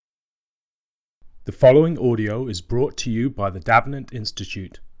The following audio is brought to you by the Davenant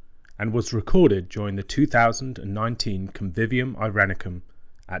Institute and was recorded during the 2019 Convivium Irenicum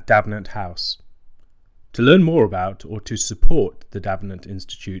at Davenant House. To learn more about or to support the Davenant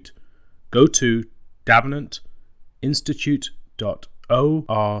Institute, go to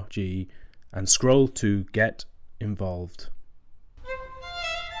davenantinstitute.org and scroll to Get Involved.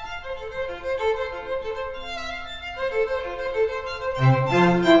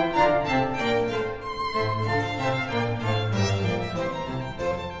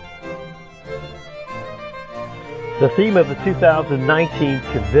 The theme of the 2019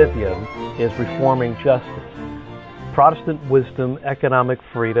 Convivium is Reforming Justice, Protestant Wisdom, Economic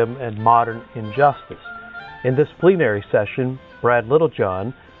Freedom, and Modern Injustice. In this plenary session, Brad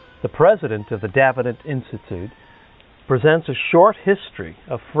Littlejohn, the president of the Davenant Institute, presents a short history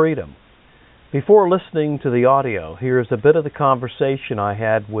of freedom. Before listening to the audio, here's a bit of the conversation I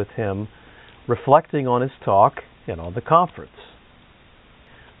had with him, reflecting on his talk and on the conference.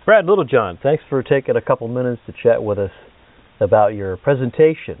 Brad Littlejohn, thanks for taking a couple minutes to chat with us about your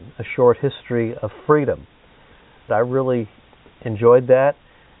presentation, A Short History of Freedom. I really enjoyed that,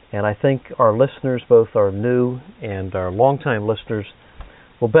 and I think our listeners, both our new and our longtime listeners,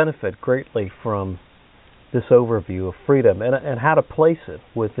 will benefit greatly from this overview of freedom and how to place it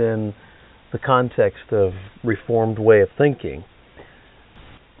within the context of Reformed way of thinking.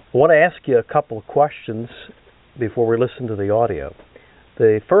 I want to ask you a couple of questions before we listen to the audio.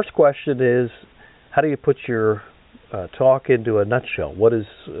 The first question is, how do you put your talk into a nutshell?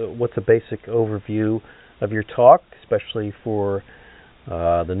 What's a basic overview of your talk, especially for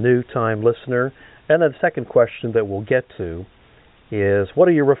the new time listener? And then the second question that we'll get to is, what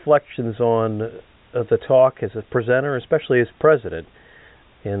are your reflections on the talk as a presenter, especially as president,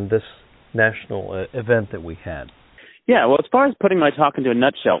 in this national event that we had? Yeah, well, as far as putting my talk into a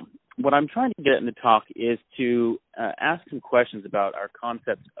nutshell, what I'm trying to get in the talk is to ask some questions about our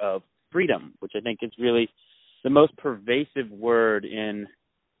concept of freedom, which I think is really the most pervasive word in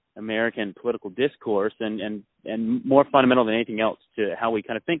American political discourse and more fundamental than anything else to how we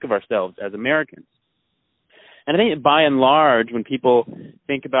kind of think of ourselves as Americans. And I think that by and large, when people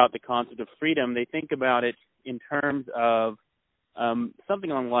think about the concept of freedom, they think about it in terms of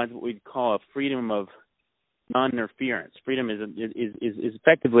something along the lines of what we'd call a freedom of non-interference. Freedom is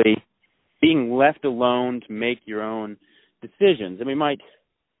effectively being left alone to make your own decisions. And we might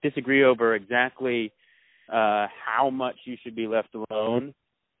disagree over exactly how much you should be left alone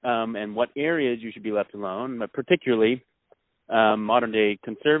and what areas you should be left alone. But particularly, modern-day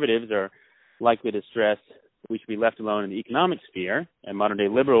conservatives are likely to stress that we should be left alone in the economic sphere, and modern-day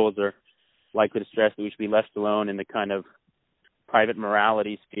liberals are likely to stress that we should be left alone in the kind of private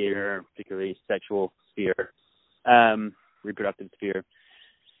morality sphere, particularly sexual sphere, reproductive sphere.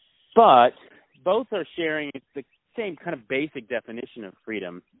 But both are sharing the same kind of basic definition of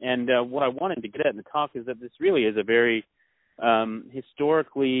freedom. And what I wanted to get at in the talk is that this really is a very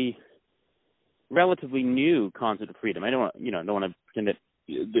historically relatively new concept of freedom. I don't want to pretend that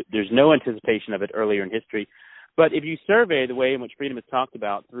there's no anticipation of it earlier in history. But if you survey the way in which freedom is talked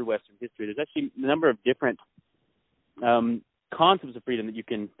about through Western history, there's actually a number of different concepts of freedom that you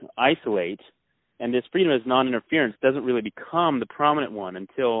can isolate. And this freedom as non-interference doesn't really become the prominent one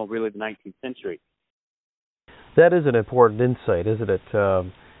until really the 19th century. That is an important insight, isn't it?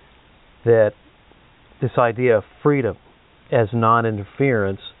 That this idea of freedom as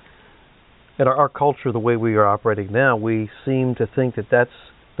non-interference, in our culture, the way we are operating now, we seem to think that that's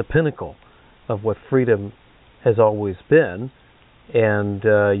the pinnacle of what freedom has always been. And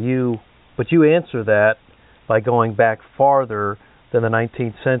you answer that by going back farther than the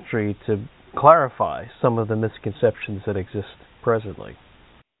 19th century to clarify some of the misconceptions that exist presently.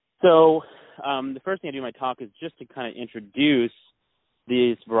 So the first thing I do in my talk is just to kind of introduce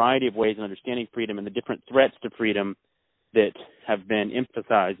this variety of ways of understanding freedom and the different threats to freedom that have been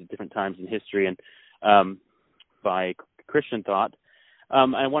emphasized at different times in history and by Christian thought.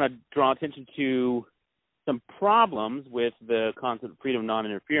 I want to draw attention to some problems with the concept of freedom of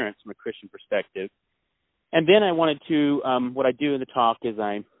non-interference from a Christian perspective. And then I wanted to, what I do in the talk is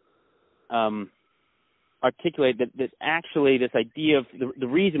I articulate that actually this idea of the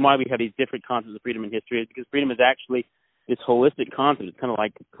reason why we have these different concepts of freedom in history is because freedom is actually this holistic concept. It's kind of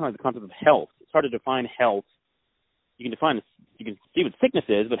like the concept of health. It's hard to define health. You can see what sickness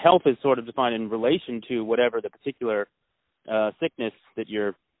is, but health is sort of defined in relation to whatever the particular sickness that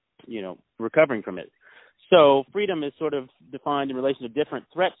you're, recovering from it. So freedom is sort of defined in relation to different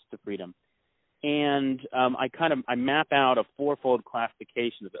threats to freedom. And I map out a fourfold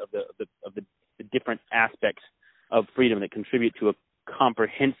classification of the different aspects of freedom that contribute to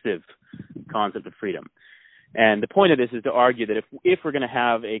comprehensive concept of freedom. And the point of this is to argue that if we're going to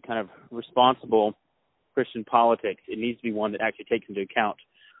have a kind of responsible Christian politics, it needs to be one that actually takes into account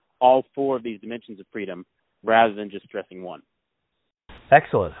all four of these dimensions of freedom rather than just stressing one.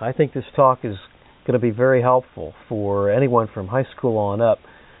 Excellent. I think this talk is going to be very helpful for anyone from high school on up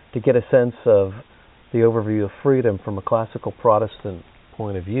to get a sense of the overview of freedom from a classical Protestant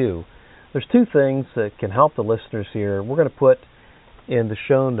point of view. There's two things that can help the listeners here. We're going to put in the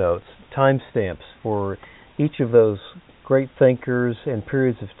show notes timestamps for each of those great thinkers and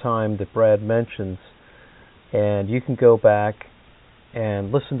periods of time that Brad mentions, and you can go back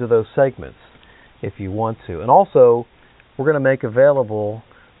and listen to those segments if you want to. And also, we're going to make available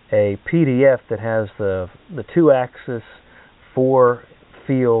a PDF that has the two-axis,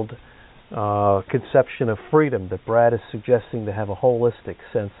 four-field conception of freedom that Brad is suggesting to have a holistic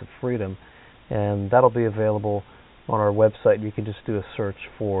sense of freedom, and that'll be available on our website. You can just do a search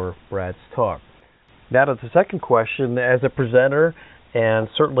for Brad's talk. Now to the second question. As a presenter and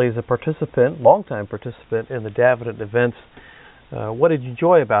certainly as a participant, longtime participant in the Davenant events, what did you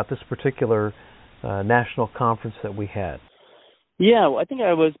enjoy about this particular national conference that we had? Yeah, well, I think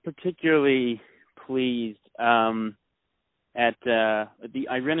I was particularly pleased at the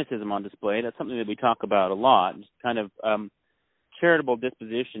Irenicism on display. That's something that we talk about a lot, just kind of charitable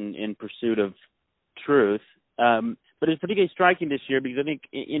disposition in pursuit of truth. But it's particularly striking this year because I think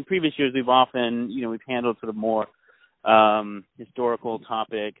in previous years we've often, we've handled sort of more historical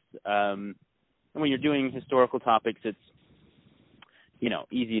topics. And when you're doing historical topics, it's,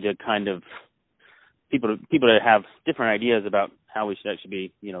 easy to kind of people to have different ideas about how we should actually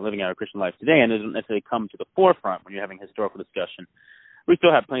be, living out our Christian life today, and it doesn't necessarily come to the forefront when you're having historical discussion. We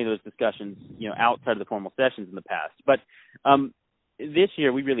still have plenty of those discussions, outside of the formal sessions in the past. But this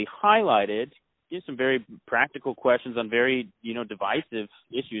year we really highlighted some very practical questions on very, divisive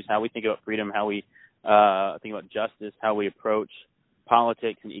issues, how we think about freedom, how we think about justice, how we approach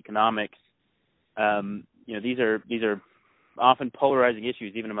politics and economics. These are often polarizing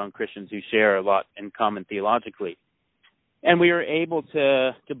issues, even among Christians who share a lot in common theologically. And we were able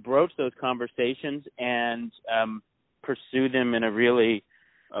to broach those conversations and pursue them in a really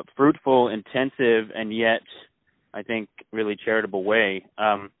fruitful, intensive, and yet, I think, really charitable way.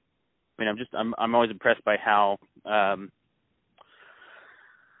 I'm always impressed by how,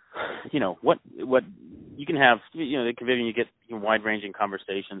 what you can have, the Convivium, you get wide-ranging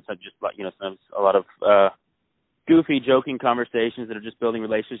conversations, not just, sometimes a lot of goofy, joking conversations that are just building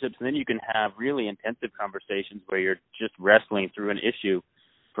relationships, and then you can have really intensive conversations where you're just wrestling through an issue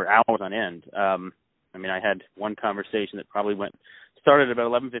for hours on end. I had one conversation that probably started at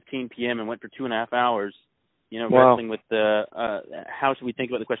about 11:15 p.m. and went for 2.5 hours, Wow. wrestling with the how should we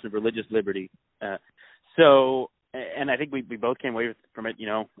think about the question of religious liberty. And I think we both came away from it,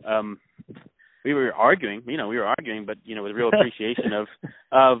 we were arguing, but, with real appreciation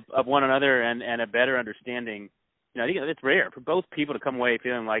of one another and a better understanding. I think it's rare for both people to come away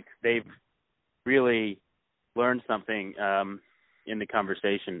feeling like they've really learned something in the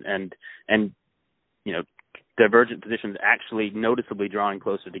conversation and divergent positions actually noticeably drawing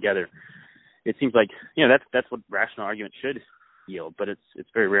closer together. It seems like, that's what rational argument should yield, but it's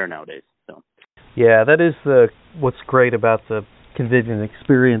very rare nowadays. So. Yeah, that is what's great about the Convivium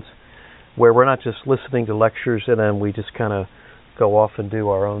experience, where we're not just listening to lectures and then we just kind of go off and do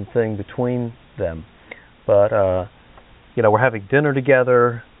our own thing between them. But, we're having dinner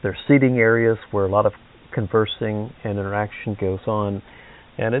together. There's seating areas where a lot of conversing and interaction goes on.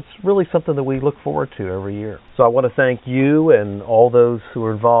 And it's really something that we look forward to every year. So I want to thank you and all those who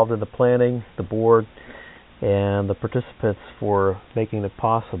are involved in the planning, the board, and the participants for making it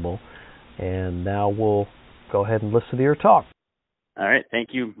possible. And now we'll go ahead and listen to your talk. All right. Thank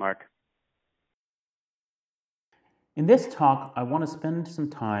you, Mark. In this talk, I want to spend some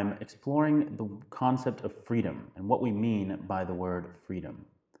time exploring the concept of freedom and what we mean by the word freedom.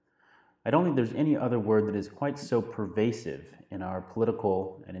 I don't think there's any other word that is quite so pervasive in our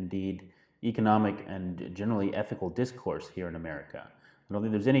political and indeed economic and generally ethical discourse here in America. I don't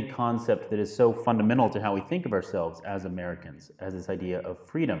think there's any concept that is so fundamental to how we think of ourselves as Americans as this idea of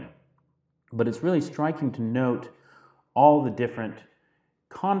freedom. But it's really striking to note all the different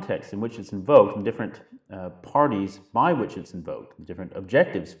contexts in which it's invoked and different parties by which it's invoked, different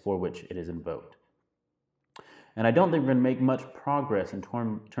objectives for which it is invoked. And I don't think we're going to make much progress in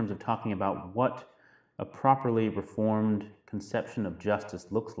terms of talking about what a properly reformed conception of justice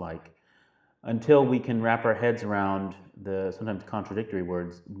looks like until we can wrap our heads around the sometimes contradictory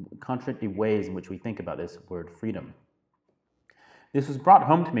ways in which we think about this word freedom. This was brought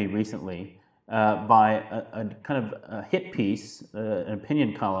home to me recently by a kind of a hit piece, an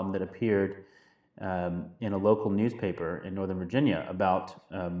opinion column that appeared in a local newspaper in Northern Virginia about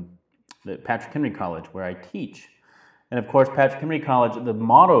the Patrick Henry College, where I teach. And of course, Patrick Henry College, the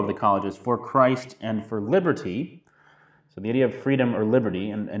motto of the college is "For Christ and for Liberty." So the idea of freedom or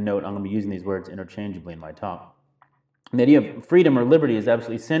liberty, and note, I'm going to be using these words interchangeably in my talk. And the idea of freedom or liberty is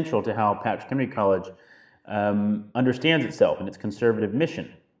absolutely essential to how Patrick Henry College understands itself and its conservative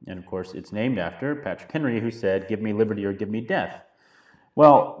mission. And of course, it's named after Patrick Henry, who said, "Give me liberty or give me death."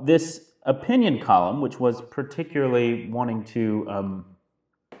 Well, this opinion column, which was particularly wanting to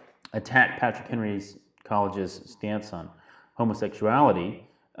attack Patrick Henry College's stance on homosexuality,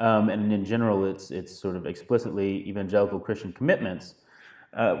 and in general its sort of explicitly evangelical Christian commitments,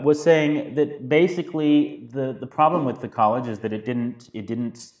 was saying that basically the problem with the college is that it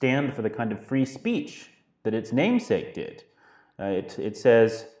didn't stand for the kind of free speech that its namesake did. It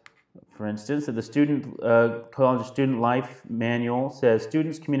says, for instance, that the college student life manual says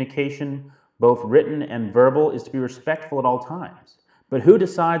students' communication, both written and verbal, is to be respectful at all times. But who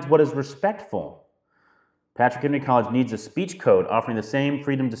decides what is respectful? Patrick Henry College needs a speech code offering the same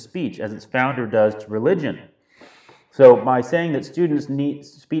freedom to speech as its founder does to religion. So by saying that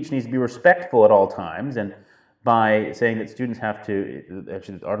speech needs to be respectful at all times, and by saying that students have to,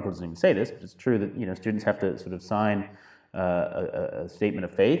 actually the article doesn't even say this, but it's true that students have to sort of sign a statement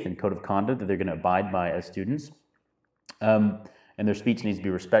of faith and code of conduct that they're going to abide by as students, and their speech needs to be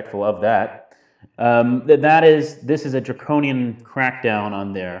respectful of that. This is a draconian crackdown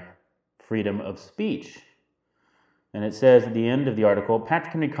on their freedom of speech. And it says at the end of the article,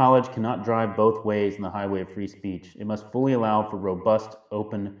 Patrick Henry College cannot drive both ways in the highway of free speech. It must fully allow for robust,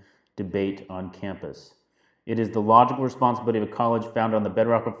 open debate on campus. It is the logical responsibility of a college founded on the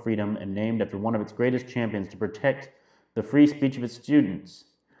bedrock of freedom and named after one of its greatest champions to protect the free speech of its students.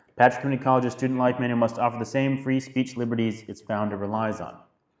 Patrick Henry College's student life manual must offer the same free speech liberties its founder relies on.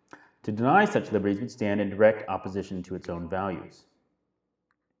 To deny such liberties would stand in direct opposition to its own values.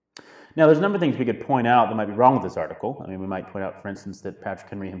 Now, there's a number of things we could point out that might be wrong with this article. I mean, we might point out, for instance, that Patrick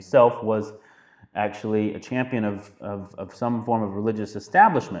Henry himself was actually a champion of some form of religious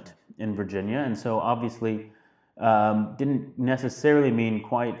establishment in Virginia, and so obviously didn't necessarily mean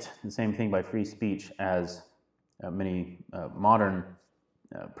quite the same thing by free speech as many modern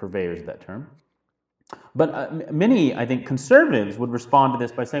purveyors of that term. But many, I think, conservatives would respond to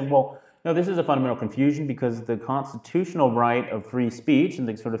this by saying, well, no, this is a fundamental confusion because the constitutional right of free speech and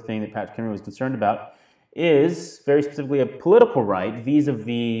the sort of thing that Patrick Henry was concerned about is very specifically a political right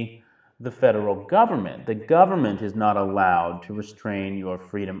vis-a-vis the federal government. The government is not allowed to restrain your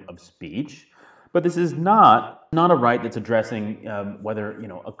freedom of speech, but this is not a right that's addressing whether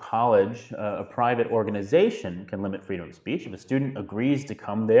a college, a private organization can limit freedom of speech. If a student agrees to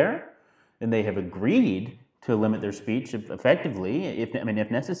come there, then they have agreed to limit their speech effectively,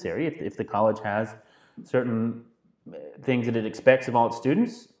 if necessary. If the college has certain things that it expects of all its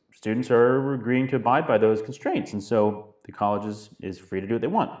students, students are agreeing to abide by those constraints, and so the college is free to do what they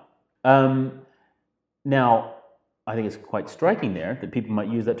want. Now, I think it's quite striking there that people might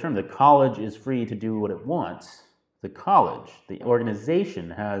use that term. The college is free to do what it wants. The college, the organization,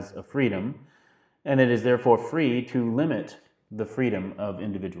 has a freedom, and it is therefore free to limit the freedom of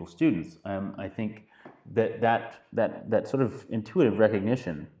individual students. I think that sort of intuitive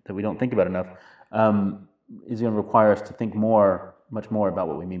recognition that we don't think about enough is going to require us to think much more about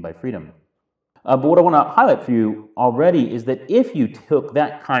what we mean by freedom. But what I want to highlight for you already is that if you took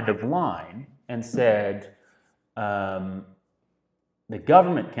that kind of line and said the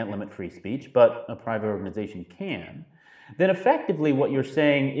government can't limit free speech, but a private organization can, then effectively what you're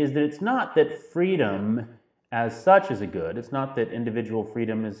saying is that it's not that freedom as such is a good. It's not that individual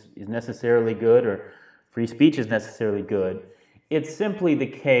freedom is necessarily good or free speech is necessarily good. It's simply the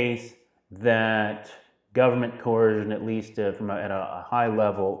case that government coercion, at least at a high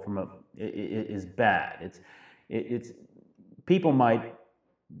level, is bad. It's people might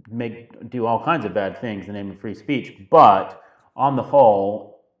do all kinds of bad things in the name of free speech, but on the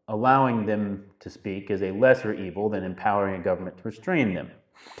whole, allowing them to speak is a lesser evil than empowering a government to restrain them.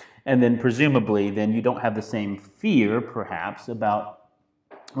 And then presumably, then you don't have the same fear, perhaps, about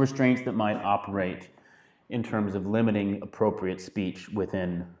restraints that might operate in terms of limiting appropriate speech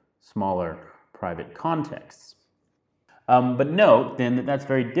within smaller private contexts. But note, then, that that's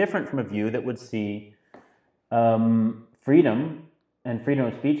very different from a view that would see freedom and freedom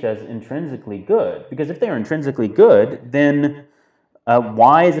of speech as intrinsically good. Because if they are intrinsically good, then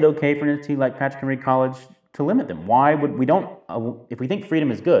why is it okay for an entity like Patrick Henry College to limit them? Why would we don't? If we think freedom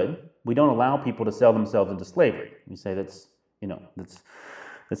is good, we don't allow people to sell themselves into slavery. You say that's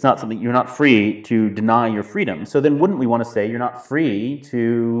It's not something, you're not free to deny your freedom. So then wouldn't we want to say you're not free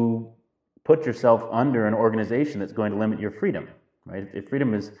to put yourself under an organization that's going to limit your freedom, right? If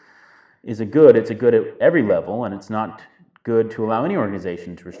freedom is a good, it's a good at every level, and it's not good to allow any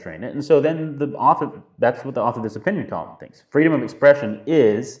organization to restrain it. And so then that's what the author of this opinion column thinks. Freedom of expression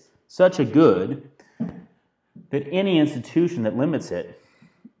is such a good that any institution that limits it,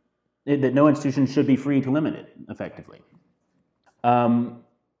 that no institution should be free to limit it, effectively.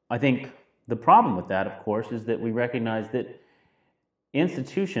 I think the problem with that, of course, is that we recognize that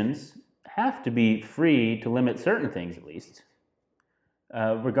institutions have to be free to limit certain things, at least,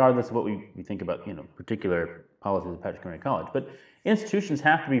 regardless of what we think about, particular policies of Patrick Henry College. But institutions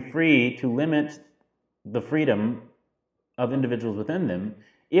have to be free to limit the freedom of individuals within them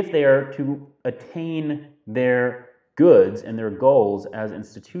if they are to attain their goods and their goals as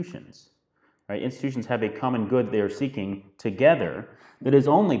institutions. Right? Institutions have a common good they are seeking together that is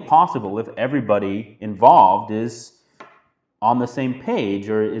only possible if everybody involved is on the same page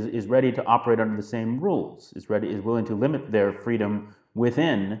or is ready to operate under the same rules, is willing to limit their freedom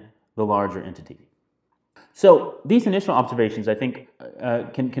within the larger entity. So these initial observations, I think,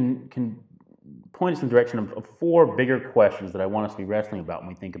 can point us in the direction of four bigger questions that I want us to be wrestling about when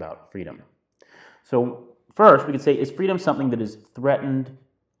we think about freedom. So first, we could say, is freedom something that is threatened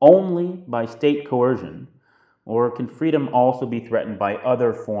only by state coercion, or can freedom also be threatened by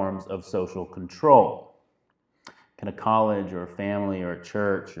other forms of social control? Can a college or a family or a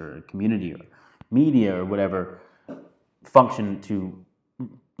church or a community or media or whatever function to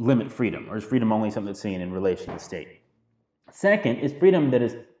limit freedom, or is freedom only something that's seen in relation to the state? Second, is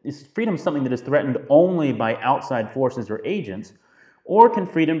freedom something that is threatened only by outside forces or agents, or can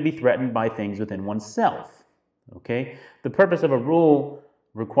freedom be threatened by things within oneself? Okay, the purpose of a rule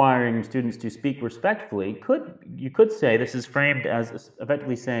requiring students to speak respectfully you could say this is framed as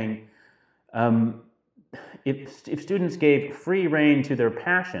effectively saying, if students gave free rein to their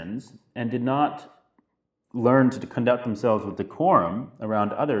passions and did not learn to conduct themselves with decorum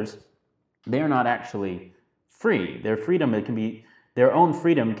around others, they are not actually free. Their own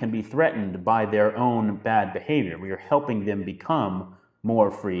freedom can be threatened by their own bad behavior. We are helping them become more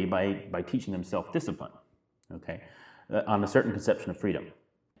free by teaching them self-discipline, okay, on a certain conception of freedom.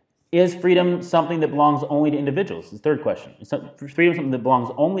 Is freedom something that belongs only to individuals? This is the third question. Is freedom something that belongs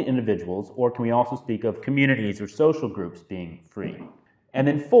only to individuals, or can we also speak of communities or social groups being free? And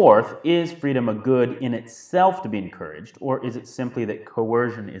then fourth, is freedom a good in itself to be encouraged, or is it simply that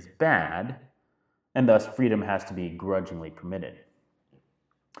coercion is bad, and thus freedom has to be grudgingly permitted?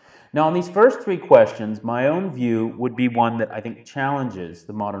 Now, on these first three questions, my own view would be one that I think challenges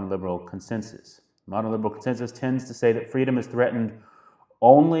the modern liberal consensus. The modern liberal consensus tends to say that freedom is threatened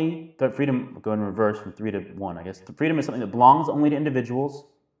only, go in reverse from 3 to 1, I guess. Freedom is something that belongs only to individuals.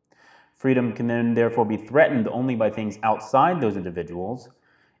 Freedom can then therefore be threatened only by things outside those individuals.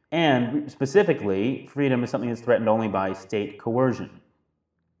 And specifically, freedom is something that's threatened only by state coercion.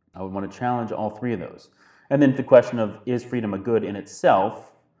 I would want to challenge all three of those. And then the question of, is freedom a good in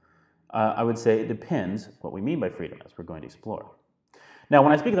itself? I would say it depends what we mean by freedom, as we're going to explore. Now,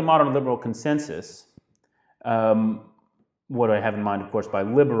 when I speak of the modern liberal consensus, what I have in mind, of course, by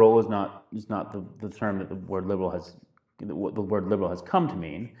liberal is not the term that the word liberal has come to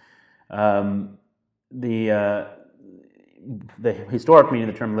mean. The historic meaning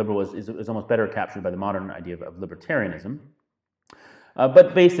of the term liberal is almost better captured by the modern idea of libertarianism.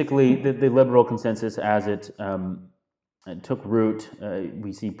 But basically, the liberal consensus, as it took root,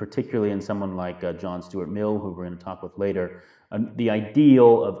 we see particularly in someone like John Stuart Mill, who we're going to talk with later, the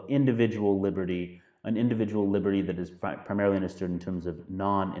ideal of individual liberty, an individual liberty that is primarily understood in terms of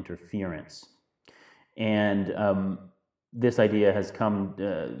non-interference. And this idea has come,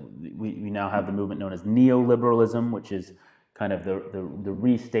 we now have the movement known as neoliberalism, which is kind of the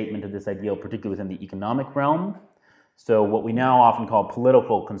restatement of this ideal, particularly within the economic realm. So what we now often call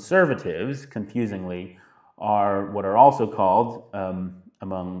political conservatives, confusingly, are what are also called,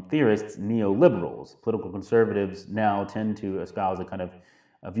 among theorists, neoliberals. Political conservatives now tend to espouse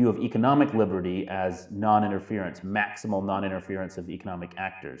a view of economic liberty as non-interference, maximal non-interference of economic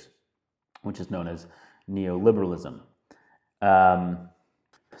actors, which is known as neoliberalism.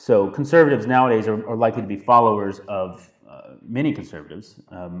 So conservatives nowadays are likely to be followers of, many conservatives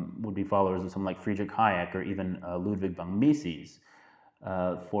would be followers of someone like Friedrich Hayek or even Ludwig von Mises,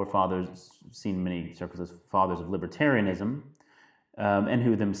 forefathers, seen in many circles as fathers of libertarianism, and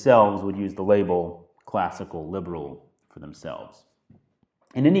who themselves would use the label classical liberal for themselves.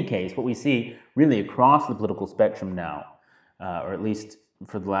 In any case, what we see really across the political spectrum now, or at least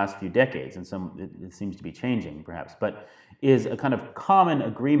for the last few decades, and it seems to be changing perhaps, but is a kind of common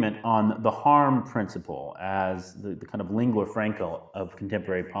agreement on the harm principle as the kind of lingua franca of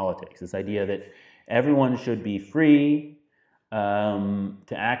contemporary politics. This idea that everyone should be free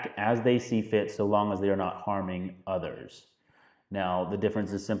to act as they see fit so long as they are not harming others. Now, the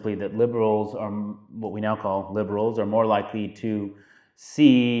difference is simply that liberals are, what we now call liberals, are more likely to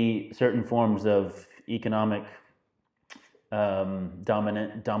see certain forms of economic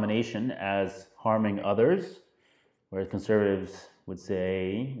domination as harming others, whereas conservatives would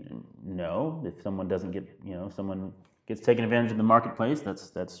say no. If someone doesn't get, someone gets taken advantage of the marketplace,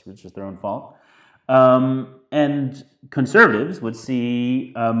 that's just their own fault. And conservatives would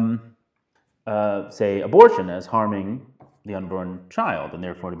see, say, abortion as harming the unborn child and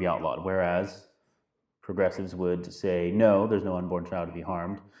therefore to be outlawed, whereas progressives would say no, there's no unborn child to be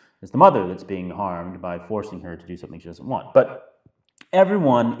harmed. It's the mother that's being harmed by forcing her to do something she doesn't want. But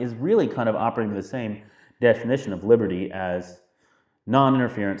everyone is really kind of operating the same definition of liberty as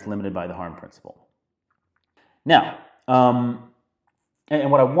non-interference limited by the harm principle. Now, and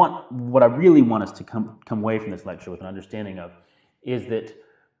what I really want us to come away from this lecture with an understanding of is that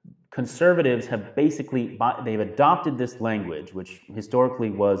conservatives have they've adopted this language, which historically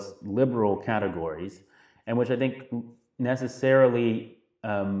was liberal categories, and which I think is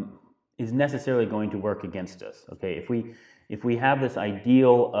necessarily going to work against us. Okay, if we have this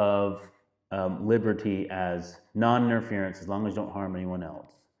ideal of liberty as non-interference as long as you don't harm anyone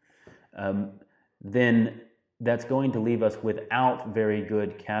else, then that's going to leave us without very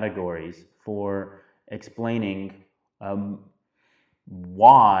good categories for explaining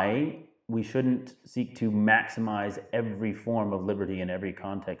why we shouldn't seek to maximize every form of liberty in every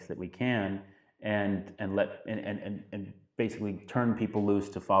context that we can, and basically turn people loose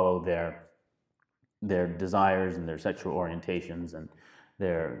to follow their desires and their sexual orientations and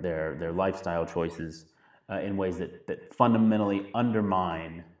their lifestyle choices in ways that fundamentally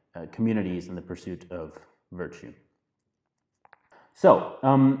undermine communities in the pursuit of virtue. So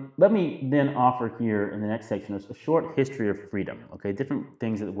let me then offer here in the next section a short history of freedom. Okay, different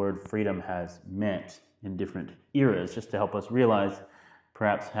things that the word freedom has meant in different eras, just to help us realize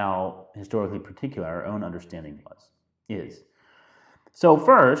perhaps how historically particular our own understanding is. So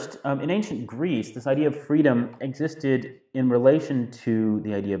first, in ancient Greece, this idea of freedom existed in relation to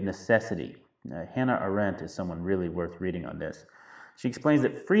the idea of necessity. Hannah Arendt is someone really worth reading on this. She explains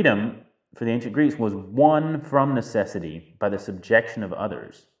that freedom for the ancient Greeks was won from necessity by the subjection of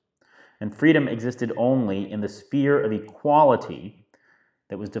others. And freedom existed only in the sphere of equality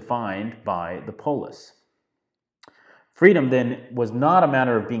that was defined by the polis. Freedom then was not a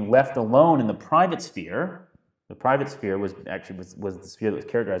matter of being left alone in the private sphere. The private sphere was the sphere that was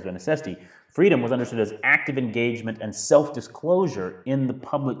characterized by necessity. Freedom was understood as active engagement and self-disclosure in the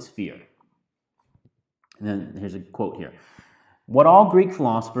public sphere. And then here's a quote here. What all Greek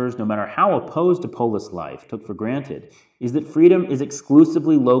philosophers, no matter how opposed to polis life, took for granted is that freedom is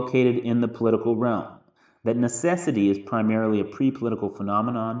exclusively located in the political realm, that necessity is primarily a pre-political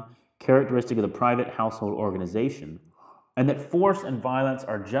phenomenon, characteristic of the private household organization, and that force and violence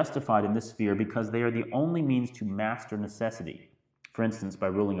are justified in this sphere because they are the only means to master necessity, for instance, by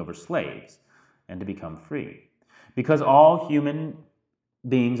ruling over slaves, and to become free. Because all human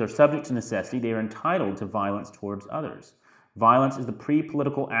beings are subject to necessity, they are entitled to violence towards others. Violence is the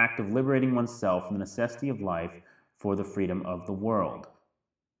pre-political act of liberating oneself from the necessity of life for the freedom of the world.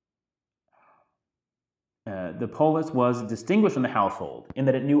 The polis was distinguished from the household in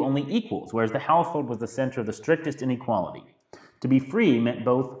that it knew only equals, whereas the household was the center of the strictest inequality. To be free meant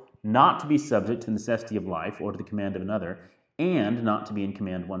both not to be subject to the necessity of life or to the command of another, and not to be in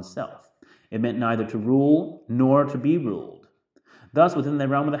command oneself. It meant neither to rule nor to be ruled. Thus, within the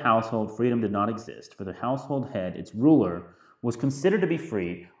realm of the household, freedom did not exist. For the household head, its ruler, was considered to be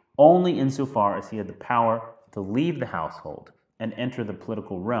free only insofar as he had the power to leave the household and enter the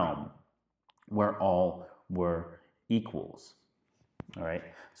political realm where all were equals. All right.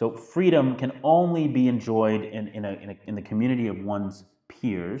 So freedom can only be enjoyed in the community of one's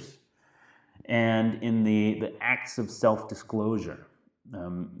peers and in the acts of self-disclosure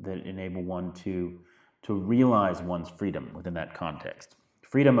that enable one to realize one's freedom within that context.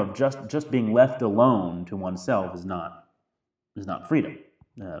 Freedom of just being left alone to oneself is not freedom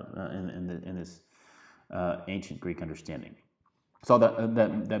in this ancient Greek understanding. So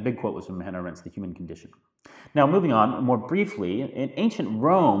that big quote was from Hannah Arendt's The Human Condition. Now, moving on more briefly, in ancient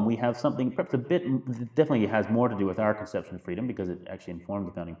Rome, we have something perhaps definitely has more to do with our conception of freedom because it actually informed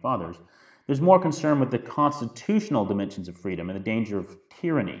the Founding Fathers. There's more concern with the constitutional dimensions of freedom and the danger of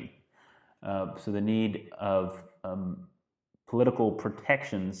tyranny. So the need of political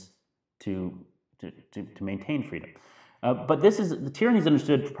protections to maintain freedom. But the tyranny is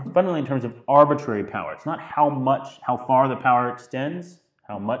understood fundamentally in terms of arbitrary power. It's not how far the power extends,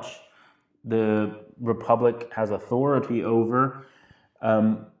 how much the republic has authority over,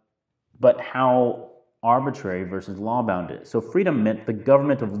 but how arbitrary versus law-bound it is. So freedom meant the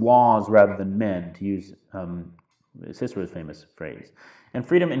government of laws rather than men, to use Cicero's famous phrase. And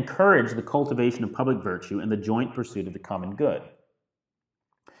freedom encouraged the cultivation of public virtue and the joint pursuit of the common good.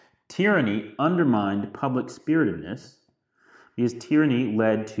 Tyranny undermined public spiritedness because tyranny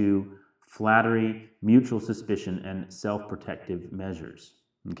led to flattery, mutual suspicion, and self-protective measures.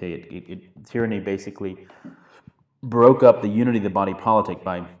 Okay, tyranny basically broke up the unity of the body politic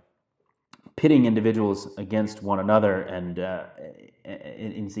by pitting individuals against one another and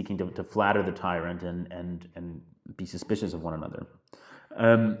in seeking to flatter the tyrant and be suspicious of one another.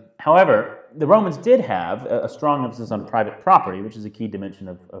 However, the Romans did have a strong emphasis on private property, which is a key dimension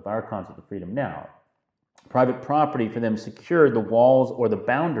of our concept of freedom now. Private property for them secured the walls or the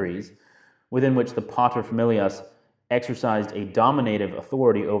boundaries within which the pater familias exercised a dominative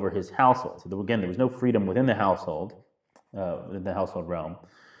authority over his household. So again, there was no freedom within the household realm.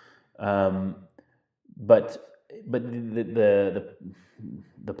 But the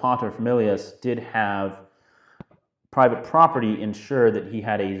pater familias did have private property ensure that he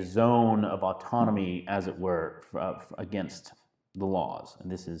had a zone of autonomy, as it were, against the laws.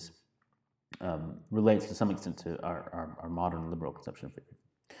 And this is relates to some extent to our modern liberal conception of freedom.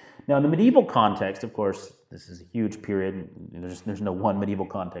 Now, in the medieval context, of course, this is a huge period. There's no one medieval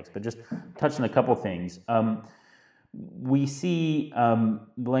context, but just touch on a couple things. We see the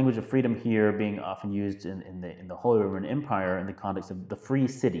language of freedom here being often used in the Holy Roman Empire in the context of the free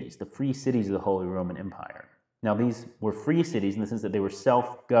cities of the Holy Roman Empire. Now, these were free cities in the sense that they were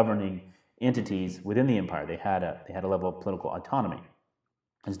self-governing entities within the empire. They had a level of political autonomy.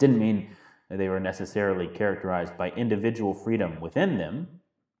 This didn't mean that they were necessarily characterized by individual freedom within them.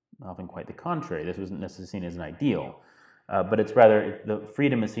 Often quite the contrary. This wasn't necessarily seen as an ideal, but it's rather the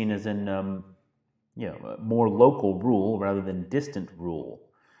freedom is seen as in more local rule rather than distant rule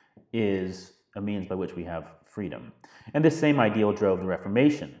is a means by which we have freedom. And this same ideal drove the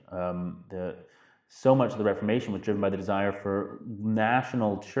Reformation. So much of the Reformation was driven by the desire for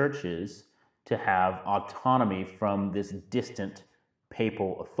national churches to have autonomy from this distant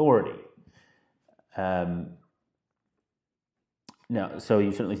papal authority. Now, so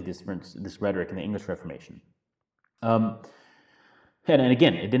you certainly see this rhetoric in the English Reformation. And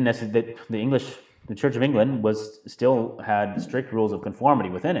again, it didn't necessarily that the Church of England still had strict rules of conformity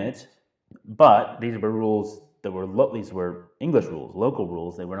within it, but these were rules these were English rules, local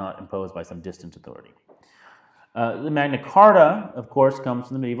rules. They were not imposed by some distant authority. The Magna Carta, of course, comes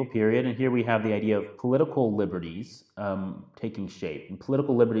from the medieval period, and here we have the idea of political liberties taking shape. And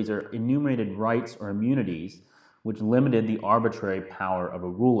political liberties are enumerated rights or immunities which limited the arbitrary power of a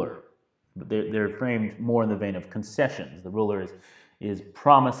ruler. But they're framed more in the vein of concessions. The ruler is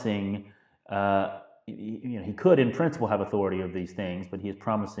promising, he could in principle have authority over these things, but he is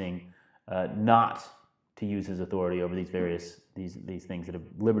promising not to use his authority over these things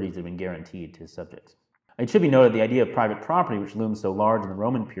liberties that have been guaranteed to his subjects. It should be noted the idea of private property, which looms so large in the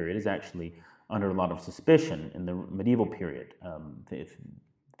Roman period, is actually under a lot of suspicion in the medieval period.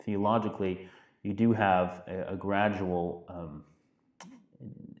 Theologically, you do have a gradual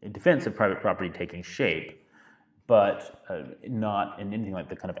defense of private property taking shape, but not in anything like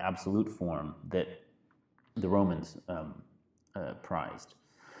the kind of absolute form that the Romans prized.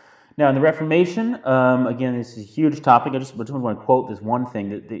 Now, in the Reformation, again, this is a huge topic. I just want to quote this one thing.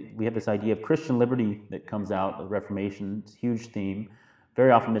 That we have this idea of Christian liberty that comes out of the Reformation. It's a huge theme,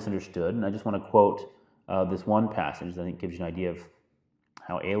 very often misunderstood. And I just want to quote this one passage that I think gives you an idea of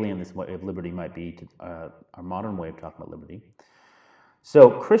how alien this way of liberty might be to our modern way of talking about liberty.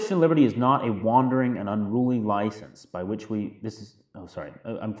 So, Christian liberty is not a wandering and unruly license by which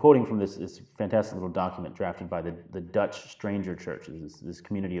I'm quoting from this fantastic little document drafted by the Dutch Stranger Church, this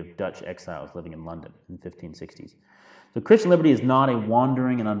community of Dutch exiles living in London in the 1560s. So Christian liberty is not a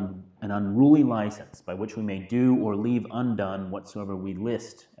wandering and unruly license by which we may do or leave undone whatsoever we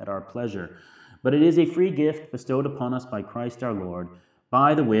list at our pleasure, but it is a free gift bestowed upon us by Christ our Lord,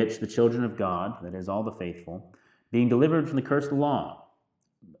 by the which the children of God, that is, all the faithful, being delivered from the curse of the law,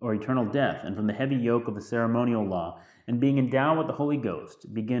 or eternal death, and from the heavy yoke of the ceremonial law, and being endowed with the Holy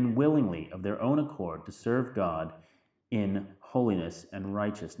Ghost, begin willingly of their own accord to serve God in holiness and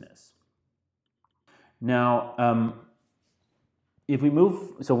righteousness. Now, if we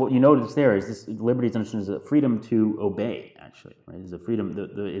move, so what you notice there is this liberty is understood as a freedom to obey, actually, right? It's a freedom,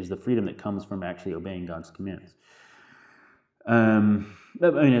 is the freedom that comes from actually obeying God's commands. I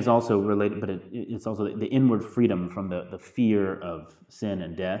mean, it's also related, but it's also the inward freedom from the fear of sin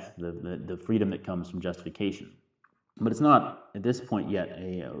and death, the freedom that comes from justification. But it's not, at this point yet,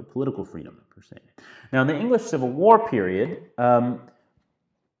 a political freedom, per se. Now, in the English Civil War period,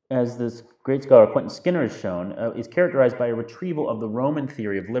 as this great scholar Quentin Skinner has shown, is characterized by a retrieval of the Roman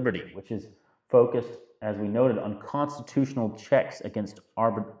theory of liberty, which is focused, as we noted, on constitutional checks against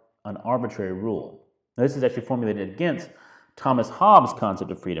an arbitrary rule. Now, this is actually formulated against Thomas Hobbes' concept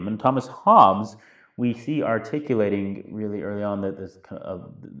of freedom. And Thomas Hobbes, we see articulating really early on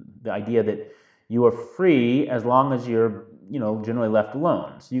the idea that you are free as long as you're, generally left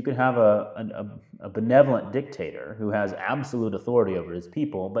alone. So you could have a benevolent dictator who has absolute authority over his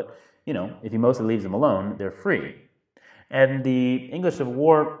people, but, if he mostly leaves them alone, they're free. And the English Civil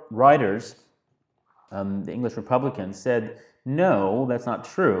War writers, the English Republicans, said, no, that's not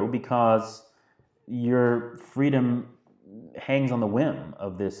true, because your freedom hangs on the whim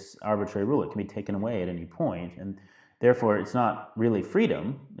of this arbitrary rule. It can be taken away at any point, and therefore it's not really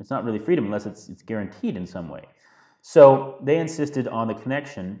freedom. It's not really freedom unless it's guaranteed in some way. So they insisted on the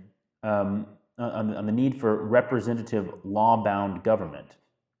connection, on the need for representative law-bound government,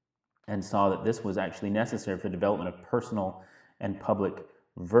 and saw that this was actually necessary for the development of personal and public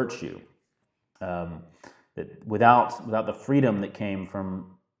virtue. That without the freedom that came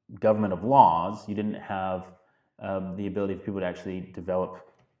from government of laws, you didn't have the ability for people to actually develop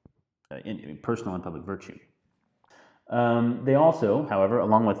personal and public virtue. They also, however,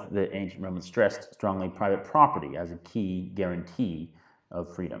 along with the ancient Romans, stressed strongly private property as a key guarantee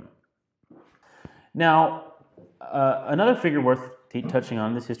of freedom. Now, another figure worth touching on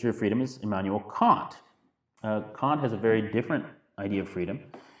in this history of freedom is Immanuel Kant. Kant has a very different idea of freedom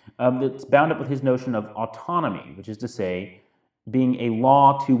that's bound up with his notion of autonomy, which is to say, being a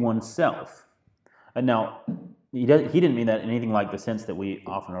law to oneself. Now, he didn't mean that in anything like the sense that we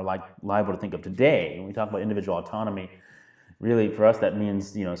often are liable to think of today. When we talk about individual autonomy, really for us that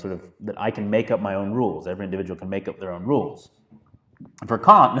means, sort of that I can make up my own rules. Every individual can make up their own rules. For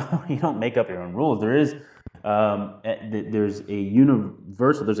Kant, no, you don't make up your own rules. There's a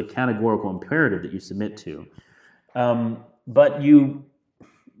universal, there's a categorical imperative that you submit to. But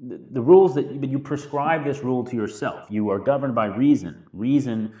the rules that you prescribe this rule to yourself. You are governed by reason.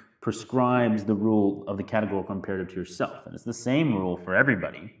 Reason prescribes the rule of the categorical imperative to yourself. And it's the same rule for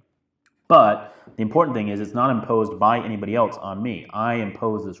everybody. But the important thing is it's not imposed by anybody else on me. I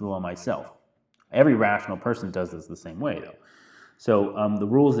impose this rule on myself. Every rational person does this the same way, though. So the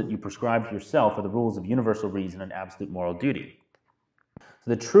rules that you prescribe to yourself are the rules of universal reason and absolute moral duty.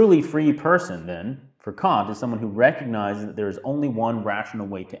 So the truly free person, then, for Kant, is someone who recognizes that there is only one rational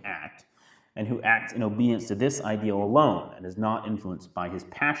way to act, and who acts in obedience to this ideal alone and is not influenced by his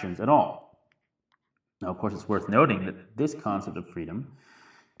passions at all. Now, of course, it's worth noting that this concept of freedom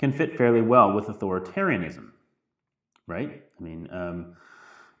can fit fairly well with authoritarianism, right? I mean,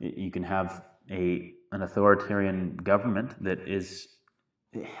 you can have an authoritarian government that is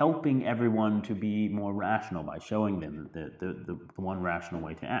helping everyone to be more rational by showing them the one rational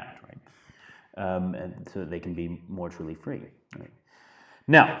way to act, right? And so that they can be more truly free. Right?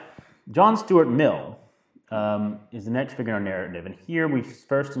 Now, John Stuart Mill is the next figure in our narrative, and here we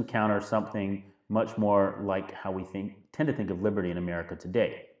first encounter something much more like how we tend to think of liberty in America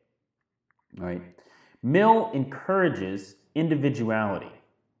today. All right? Mill encourages individuality,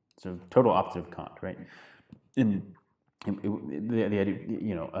 so total opposite of Kant, right? The idea,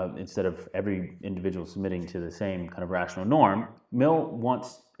 instead of every individual submitting to the same kind of rational norm, Mill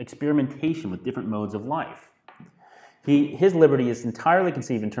wants experimentation with different modes of life. His liberty is entirely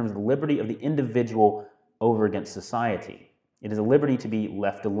conceived in terms of the liberty of the individual over against society. It is a liberty to be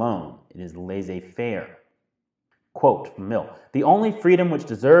left alone. It is laissez-faire. Quote from Mill, "The only freedom which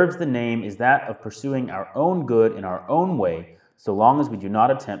deserves the name is that of pursuing our own good in our own way, so long as we do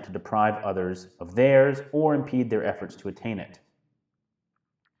not attempt to deprive others of theirs or impede their efforts to attain it."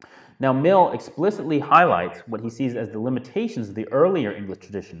 Now, Mill explicitly highlights what he sees as the limitations of the earlier English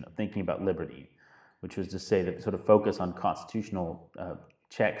tradition of thinking about liberty, which was to say that sort of focus on constitutional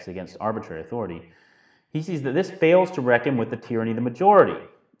checks against arbitrary authority. He sees that this fails to reckon with the tyranny of the majority.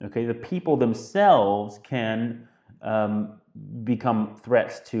 Okay, the people themselves can become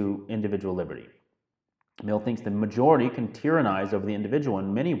threats to individual liberty. Mill thinks the majority can tyrannize over the individual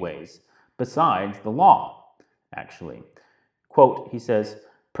in many ways, besides the law, actually. Quote, he says,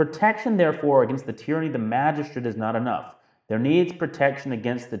 "Protection, therefore, against the tyranny of the magistrate is not enough. There needs protection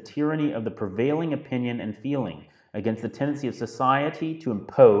against the tyranny of the prevailing opinion and feeling, against the tendency of society to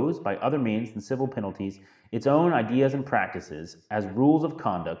impose, by other means than civil penalties, its own ideas and practices as rules of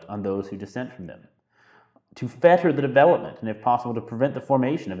conduct on those who dissent from them." to fetter the development, and if possible, to prevent the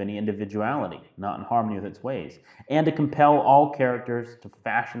formation of any individuality not in harmony with its ways, and to compel all characters to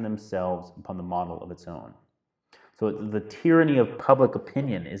fashion themselves upon the model of its own. So the tyranny of public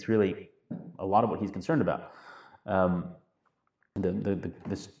opinion is really a lot of what he's concerned about.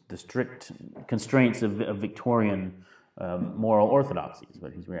 The strict constraints of Victorian moral orthodoxy is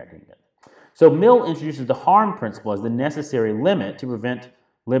what he's reacting against. So Mill introduces the harm principle as the necessary limit to prevent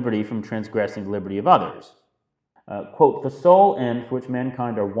liberty from transgressing the liberty of others. Quote, the sole end for which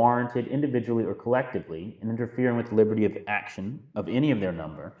mankind are warranted individually or collectively in interfering with the liberty of action of any of their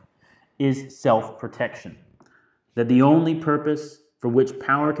number is self-protection. That the only purpose for which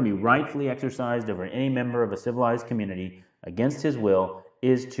power can be rightfully exercised over any member of a civilized community against his will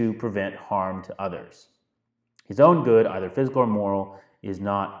is to prevent harm to others. His own good, either physical or moral, is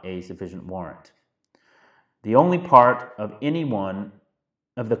not a sufficient warrant. The only part of anyone,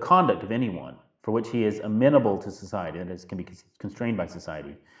 of the conduct of anyone, for which he is amenable to society, that is, can be constrained by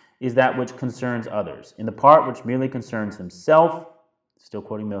society, is that which concerns others. In the part which merely concerns himself, still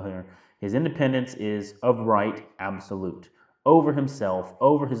quoting Mill here, his independence is of right absolute. Over himself,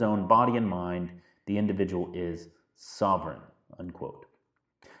 over his own body and mind, the individual is sovereign, unquote.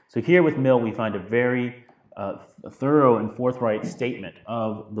 So here with Mill, we find a very thorough and forthright statement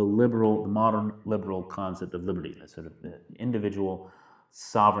of the modern liberal concept of liberty, the sort of the individual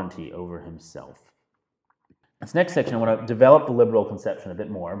sovereignty over himself. This next section, I want to develop the liberal conception a bit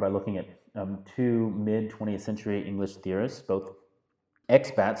more by looking at two mid-20th century English theorists, both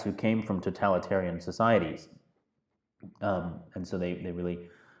expats who came from totalitarian societies. And so they really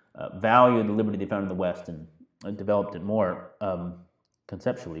valued the liberty they found in the West and developed it more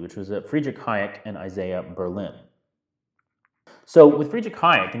conceptually, which was Friedrich Hayek and Isaiah Berlin. So with Friedrich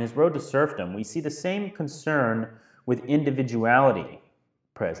Hayek and his Road to Serfdom, we see the same concern with individuality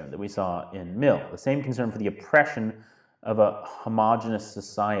present that we saw in Mill, the same concern for the oppression of a homogeneous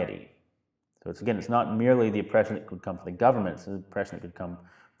society. So it's not merely the oppression that could come from the government, it's the oppression that could come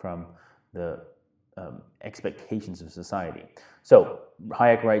from the expectations of society. So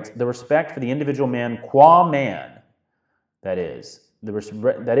Hayek writes, the respect for the individual man qua man, that is the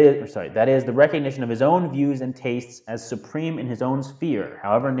recognition of his own views and tastes as supreme in his own sphere,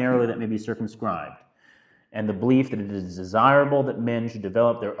 however narrowly that may be circumscribed, and the belief that it is desirable that men should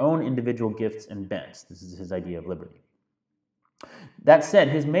develop their own individual gifts and bents. This is his idea of liberty. That said,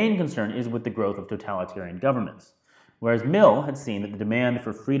 his main concern is with the growth of totalitarian governments. Whereas Mill had seen that the demand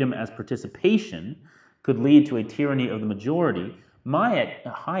for freedom as participation could lead to a tyranny of the majority,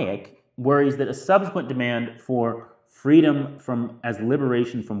 Hayek worries that a subsequent demand for freedom as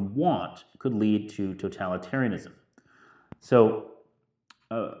liberation from want could lead to totalitarianism. So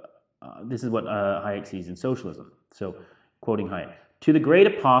this is what Hayek sees in socialism. So quoting Hayek, to the great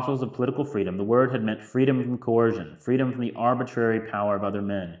apostles of political freedom, the word had meant freedom from coercion, freedom from the arbitrary power of other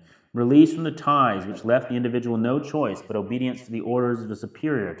men, release from the ties which left the individual no choice but obedience to the orders of the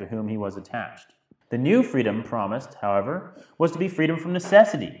superior to whom he was attached. The new freedom promised, however, was to be freedom from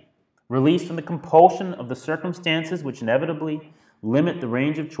necessity, release from the compulsion of the circumstances which inevitably limit the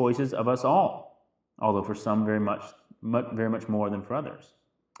range of choices of us all, although for some very much more than for others.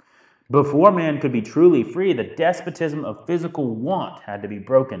 Before man could be truly free, the despotism of physical want had to be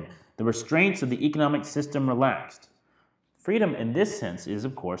broken, the restraints of the economic system relaxed. Freedom in this sense is,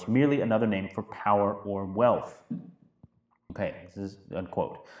 of course, merely another name for power or wealth. Okay, this is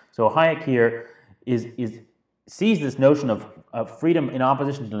unquote. So Hayek here sees this notion of freedom in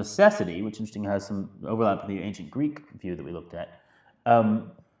opposition to necessity, which interesting has some overlap with the ancient Greek view that we looked at.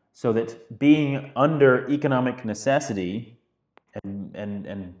 So that being under economic necessity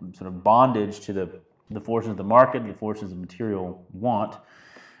and sort of bondage to the forces of the market, the forces of material want,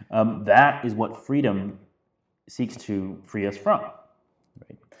 that is what freedom seeks to free us from.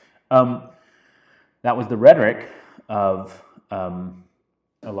 Right? That was the rhetoric of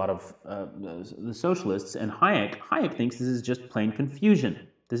a lot of the socialists, and Hayek thinks this is just plain confusion.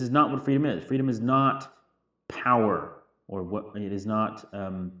 This is not what freedom is. Freedom is not power, or what it is not.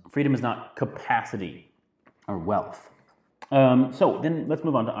 Freedom is not capacity or wealth. So then let's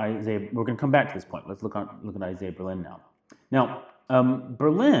move on to Isaiah. We're going to come back to this point. Let's look at Isaiah Berlin now. Now,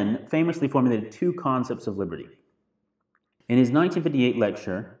 Berlin famously formulated two concepts of liberty. In his 1958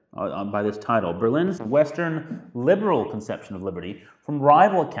 lecture by this title, Berlin's Western liberal conception of liberty from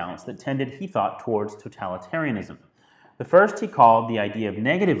rival accounts that tended, he thought, towards totalitarianism. The first he called the idea of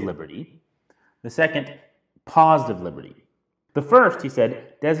negative liberty, the second, positive liberty. The first, he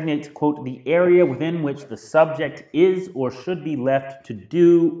said, designates, quote, the area within which the subject is or should be left to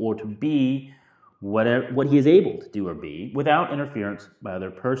do or to be what he is able to do or be without interference by other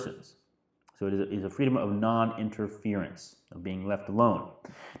persons. So it is a freedom of non-interference, of being left alone.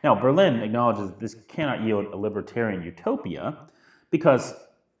 Now, Berlin acknowledges that this cannot yield a libertarian utopia because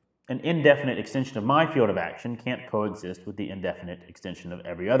an indefinite extension of my field of action can't coexist with the indefinite extension of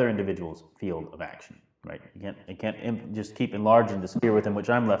every other individual's field of action, right? It can't just keep enlarging the sphere within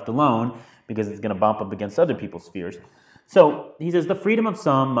which I'm left alone because it's going to bump up against other people's spheres. So he says the freedom of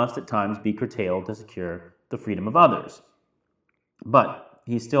some must at times be curtailed to secure the freedom of others. But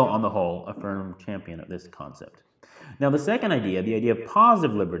he's still, on the whole, a firm champion of this concept. Now, the second idea, the idea of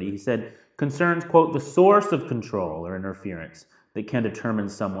positive liberty, he said, concerns, quote, the source of control or interference that can determine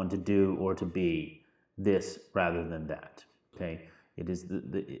someone to do or to be this rather than that. Okay, it is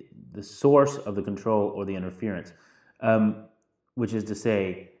the source of the control or the interference, which is to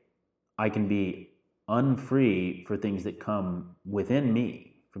say, I can be unfree for things that come within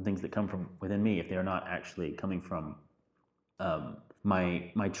me, from things that come from within me, if they are not actually coming from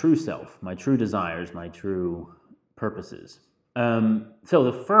my true self, my true desires, my true purposes. So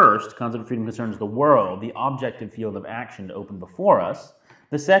the first concept of freedom concerns the world, the objective field of action to open before us.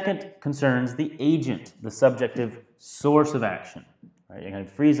 The second concerns the agent, the subjective source of action. Right? You can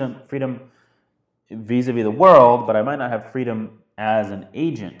have freedom vis-a-vis the world, but I might not have freedom as an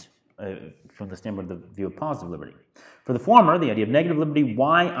agent from the standpoint of the view of positive liberty. For the former, the idea of negative liberty,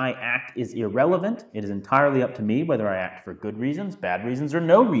 why I act is irrelevant. It is entirely up to me whether I act for good reasons, bad reasons, or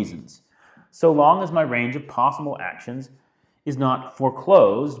no reasons, so long as my range of possible actions is not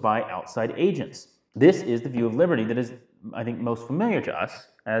foreclosed by outside agents. This is the view of liberty that is, I think, most familiar to us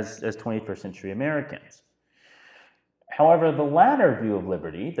as 21st century Americans. However, the latter view of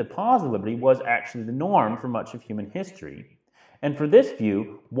liberty, the positive liberty, was actually the norm for much of human history. And for this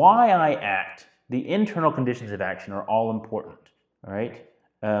view, why I act, the internal conditions of action are all important. All right?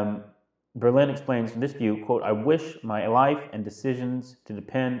 Berlin explains this view, quote, I wish my life and decisions to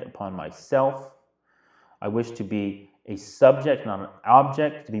depend upon myself. I wish to be a subject, not an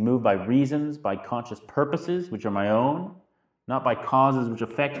object, to be moved by reasons, by conscious purposes, which are my own, not by causes which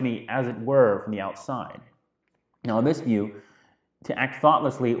affect me, as it were, from the outside. Now, in this view, to act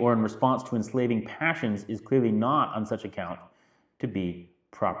thoughtlessly or in response to enslaving passions is clearly not, on such account, to be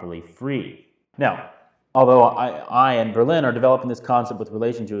properly free. Now, although I and Berlin are developing this concept with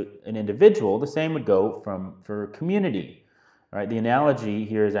relation to an individual, the same would go for community. Right? The analogy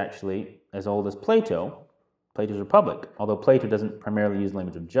here is actually as old as Plato's Republic, although Plato doesn't primarily use the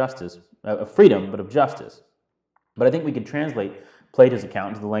language of justice, of freedom, but of justice. But I think we could translate Plato's account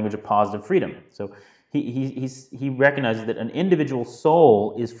into the language of positive freedom. So he recognizes that an individual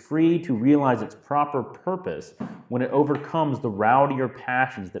soul is free to realize its proper purpose when it overcomes the rowdier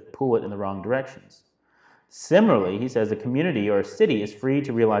passions that pull it in the wrong directions. Similarly, he says a community or a city is free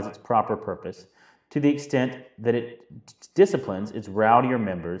to realize its proper purpose to the extent that it disciplines its rowdier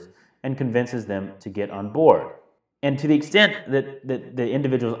members and convinces them to get on board. And to the extent that the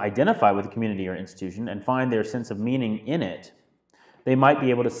individuals identify with the community or institution and find their sense of meaning in it, they might be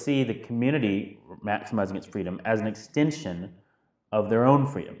able to see the community maximizing its freedom as an extension of their own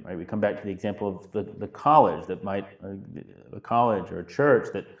freedom. Right? We come back to the example of the college a college or a church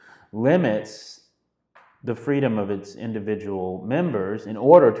that limits the freedom of its individual members in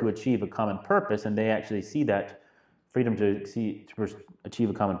order to achieve a common purpose, and they actually see that freedom to achieve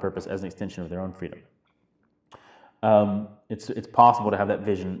a common purpose as an extension of their own freedom. It's possible to have that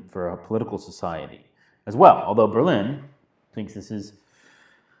vision for a political society as well, although Berlin thinks this is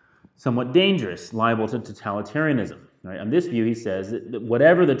somewhat dangerous, liable to totalitarianism. Right? On this view, he says that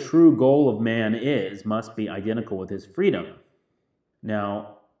whatever the true goal of man is must be identical with his freedom.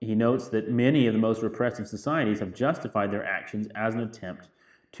 Now, he notes that many of the most repressive societies have justified their actions as an attempt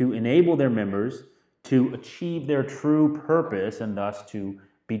to enable their members to achieve their true purpose and thus to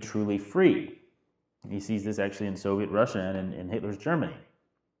be truly free. He sees this actually in Soviet Russia and in Hitler's Germany.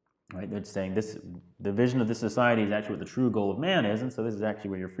 Right? They're saying the vision of this society is actually what the true goal of man is, and so this is actually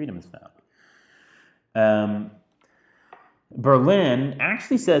where your freedom is found. Berlin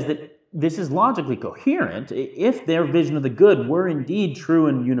actually says that this is logically coherent. If their vision of the good were indeed true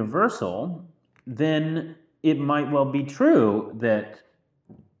and universal, then it might well be true that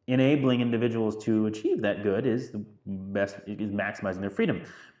enabling individuals to achieve that good is maximizing their freedom.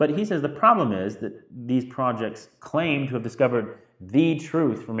 But he says the problem is that these projects claim to have discovered the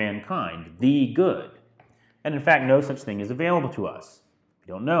truth for mankind, the good. And in fact, no such thing is available to us.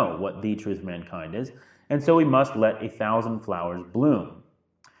 We don't know what the truth for mankind is, and so we must let 1,000 flowers bloom,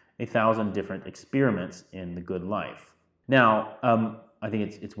 1,000 different experiments in the good life. Now, I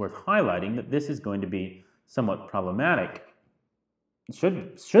think it's worth highlighting that this is going to be somewhat problematic. It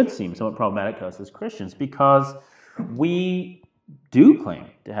should seem somewhat problematic to us as Christians because we do claim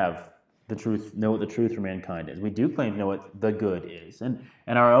to have the truth, know what the truth for mankind is. We do claim to know what the good is. And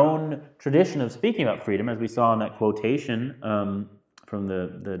our own tradition of speaking about freedom, as we saw in that quotation from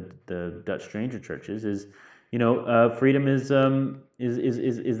the Dutch stranger churches, is, freedom is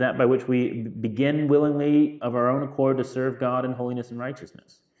that by which we begin willingly of our own accord to serve God in holiness and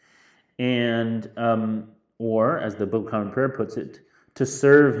righteousness. And, or, as the Book of Common Prayer puts it, to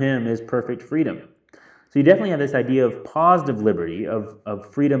serve Him is perfect freedom. So you definitely have this idea of positive liberty,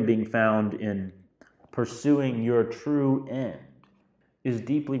 of freedom being found in pursuing your true end, is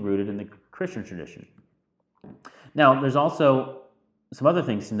deeply rooted in the Christian tradition. Now, there's also some other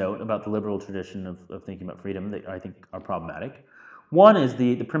things to note about the liberal tradition of thinking about freedom that I think are problematic. One is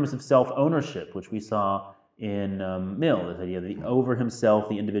the premise of self-ownership, which we saw in Mill, this idea that over himself,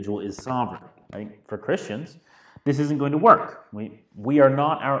 the individual is sovereign. Right? For Christians, this isn't going to work. We are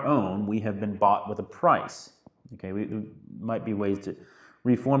not our own. We have been bought with a price. Okay, there might be ways to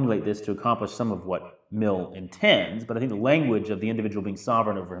reformulate this to accomplish some of what Mill intends, but I think the language of the individual being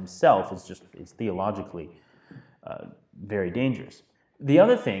sovereign over himself is theologically very dangerous. The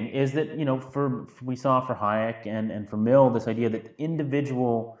other thing is that, we saw for Hayek and for Mill this idea that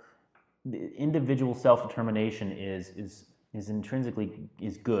individual self-determination is intrinsically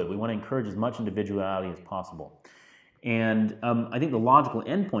good. We want to encourage as much individuality as possible. And I think the logical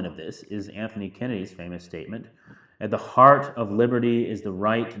endpoint of this is Anthony Kennedy's famous statement, "At the heart of liberty is the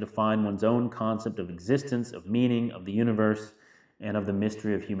right to define one's own concept of existence, of meaning, of the universe, and of the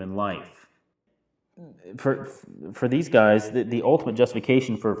mystery of human life." For these guys, the ultimate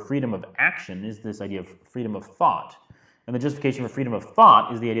justification for freedom of action is this idea of freedom of thought. And the justification for freedom of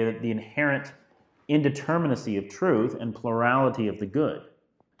thought is the idea that the inherent indeterminacy of truth and plurality of the good.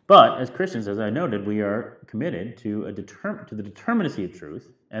 But as Christians, as I noted, we are committed to the determinacy of truth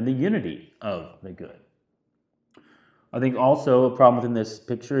and the unity of the good. I think also a problem within this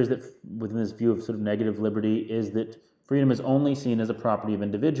picture is that within this view of sort of negative liberty is that freedom is only seen as a property of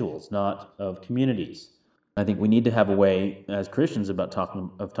individuals, not of communities. I think we need to have a way as Christians about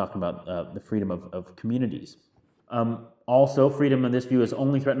talking about the freedom of communities. Also, freedom in this view is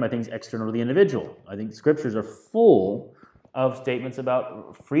only threatened by things external to the individual. I think scriptures are full of statements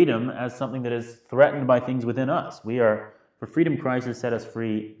about freedom as something that is threatened by things within us. For freedom Christ has set us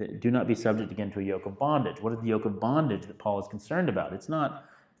free, do not be subject again to a yoke of bondage. What is the yoke of bondage that Paul is concerned about? It's not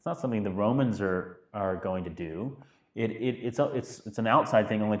something the Romans are going to do. It's an outside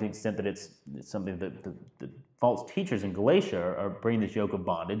thing only to the extent that it's something that the false teachers in Galatia are bringing this yoke of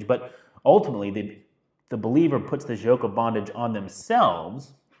bondage. But ultimately, the believer puts this yoke of bondage on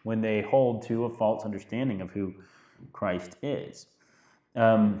themselves when they hold to a false understanding of who Christ is.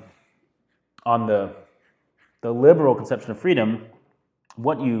 On the liberal conception of freedom,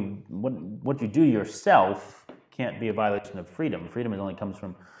 what you do yourself can't be a violation of freedom. Freedom only comes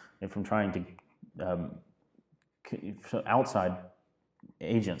from trying to outside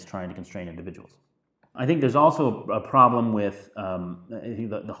agents trying to constrain individuals. I think there's also a problem with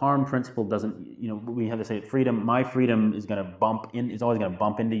the harm principle doesn't, we have to say freedom, my freedom is going to is always going to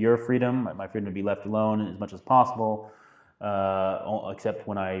bump into your freedom. My freedom to be left alone as much as possible, except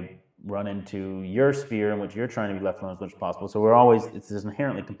when I run into your sphere in which you're trying to be left alone as much as possible. So it's this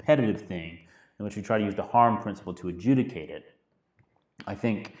inherently competitive thing in which we try to use the harm principle to adjudicate it. I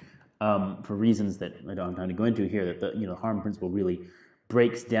think for reasons that I don't have time to go into here, that the harm principle really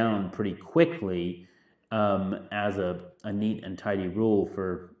breaks down pretty quickly as a neat and tidy rule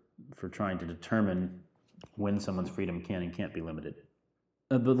for trying to determine when someone's freedom can and can't be limited.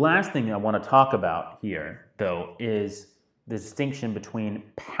 The last thing I want to talk about here, though, is the distinction between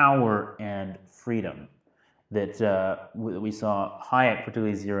power and freedom that we saw Hayek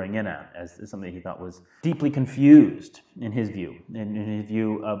particularly zeroing in at as something he thought was deeply confused in his view. In his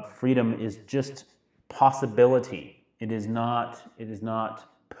view, freedom is just possibility. It is not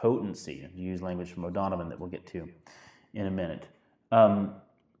potency, to use language from O'Donovan that we'll get to in a minute.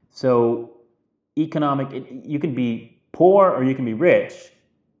 So you can be poor or you can be rich.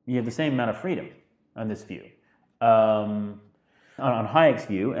 You have the same amount of freedom on this view. On Hayek's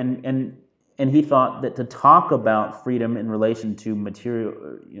view, and he thought that to talk about freedom in relation to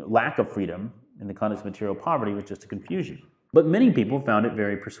material lack of freedom in the context of material poverty was just a confusion. But many people found it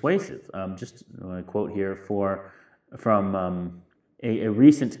very persuasive. Just a quote here from a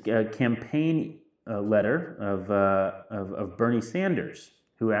recent campaign letter of Bernie Sanders,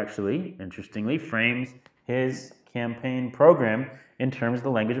 who actually, interestingly, frames his campaign program in terms of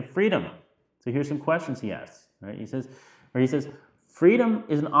the language of freedom. So here's some questions he asks. Right? He says, freedom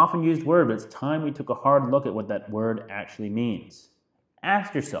is an often used word, but it's time we took a hard look at what that word actually means.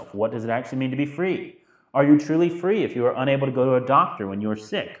 Ask yourself, what does it actually mean to be free? Are you truly free if you are unable to go to a doctor when you are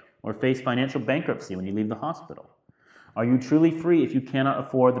sick? or face financial bankruptcy when you leave the hospital? Are you truly free if you cannot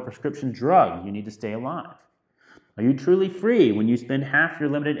afford the prescription drug you need to stay alive? Are you truly free when you spend half your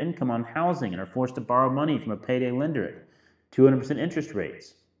limited income on housing and are forced to borrow money from a payday lender at 200% interest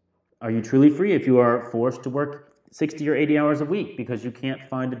rates? Are you truly free if you are forced to work 60 or 80 hours a week because you can't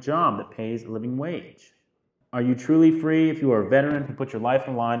find a job that pays a living wage? Are you truly free if you are a veteran who put your life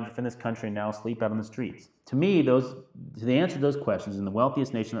on the line to defend this country and now sleep out on the streets? To me, the answer to those questions in the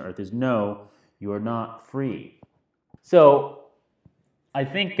wealthiest nation on earth is no, you are not free. So I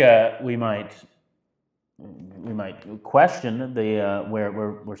think we might question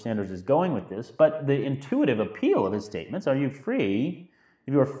where Sanders is going with this, but the intuitive appeal of his statements: are you free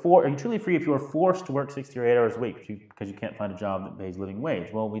if you are truly free if you are forced to work 60 or 8 hours a week because you can't find a job that pays living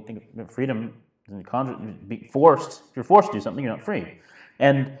wage? Well, we think freedom is be forced. If you're forced to do something, you're not free.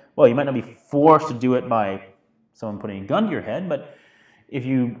 And well, you might not be forced to do it by someone putting a gun to your head, but if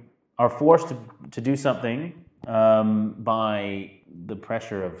you are forced to do something by the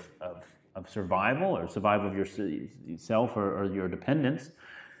pressure of survival or survival of yourself or your dependents,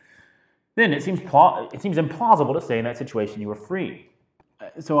 then it seems implausible to say in that situation you are free.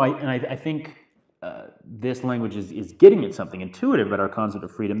 So I think this language is getting at something intuitive about our concept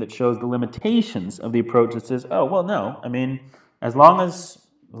of freedom that shows the limitations of the approach that says, oh, well, no, I mean, as long as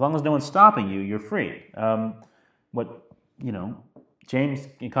no one's stopping you, you're free.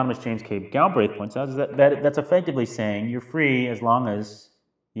 Economist James K. Galbraith points out is that's effectively saying you're free as long as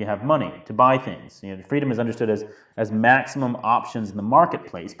you have money to buy things. Freedom is understood as maximum options in the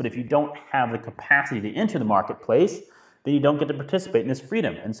marketplace, but if you don't have the capacity to enter the marketplace, then you don't get to participate in this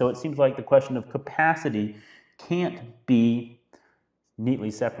freedom. And so it seems like the question of capacity can't be neatly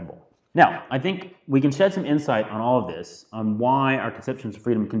separable. Now, I think we can shed some insight on all of this, on why our conceptions of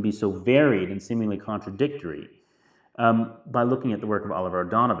freedom can be so varied and seemingly contradictory, by looking at the work of Oliver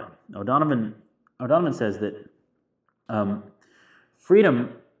O'Donovan. O'Donovan says that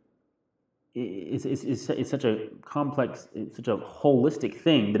freedom is such a complex, it's such a holistic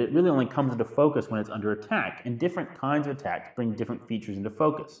thing that it really only comes into focus when it's under attack, and different kinds of attacks bring different features into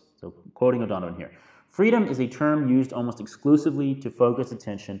focus. So, quoting O'Donovan here, freedom is a term used almost exclusively to focus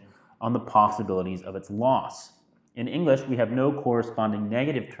attention on the possibilities of its loss. In English, we have no corresponding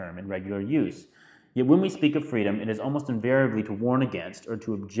negative term in regular use. Yet when we speak of freedom, it is almost invariably to warn against or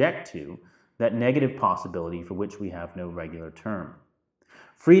to object to that negative possibility for which we have no regular term.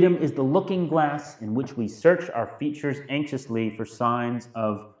 Freedom is the looking glass in which we search our features anxiously for signs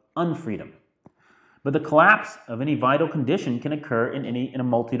of unfreedom. But the collapse of any vital condition can occur in a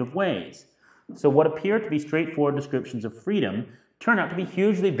multitude of ways. So what appear to be straightforward descriptions of freedom turn out to be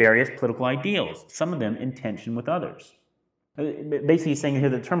hugely various political ideals, some of them in tension with others. Basically saying here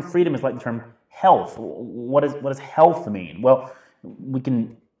that the term freedom is like the term health. What does health mean? Well, we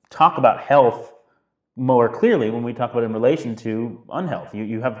can talk about health more clearly when we talk about it in relation to unhealth.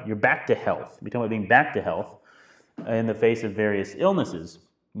 You're back to health. We talk about being back to health in the face of various illnesses,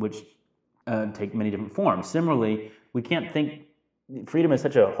 which take many different forms. Similarly, we can't think freedom is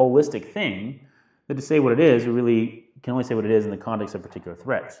such a holistic thing that to say what it is, we really can only say what it is in the context of particular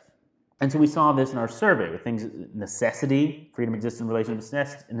threats. And so we saw this in our survey with things: necessity. Freedom exists in relation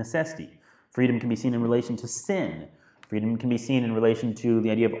to necessity. Freedom can be seen in relation to sin. Freedom can be seen in relation to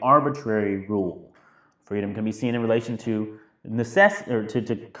the idea of arbitrary rule. Freedom can be seen in relation to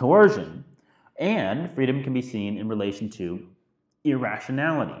to coercion. And freedom can be seen in relation to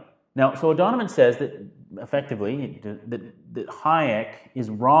irrationality. Now, so O'Donovan says that effectively that Hayek is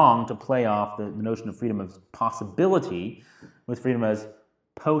wrong to play off the notion of freedom as possibility with freedom as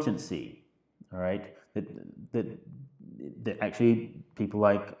potency. All right, that actually people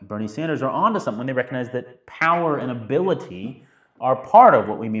like Bernie Sanders are onto something when they recognize that power and ability are part of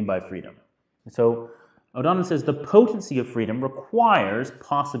what we mean by freedom. So O'Donovan says the potency of freedom requires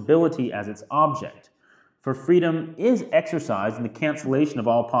possibility as its object. For freedom is exercised in the cancellation of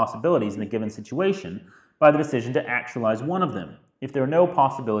all possibilities in a given situation by the decision to actualize one of them. If there are no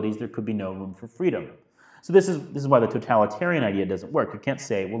possibilities, there could be no room for freedom. So this is why the totalitarian idea doesn't work. You can't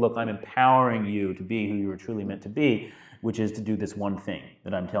say, well, look, I'm empowering you to be who you were truly meant to be, which is to do this one thing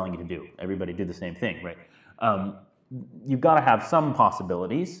that I'm telling you to do. Everybody do the same thing, right? You've got to have some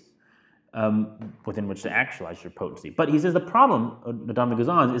possibilities within which to actualize your potency. But he says the problem, O'Donovan goes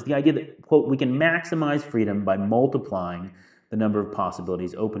on, is the idea that, quote, we can maximize freedom by multiplying the number of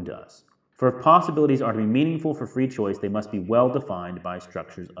possibilities open to us. For if possibilities are to be meaningful for free choice, they must be well defined by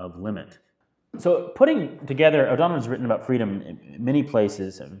structures of limit. So putting together, O'Donovan's written about freedom in many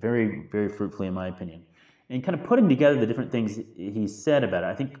places, very, very fruitfully in my opinion. And kind of putting together the different things he said about it,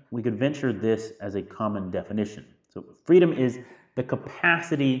 I think we could venture this as a common definition. So freedom is the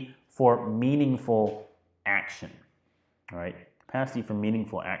capacity for meaningful action. All right, capacity for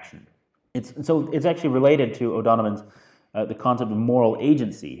meaningful action. It's actually related to O'Donovan's the concept of moral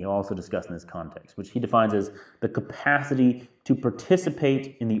agency. He'll also discuss in this context, which he defines as the capacity to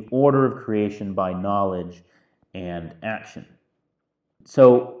participate in the order of creation by knowledge and action.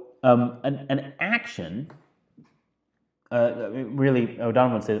 So an action, really,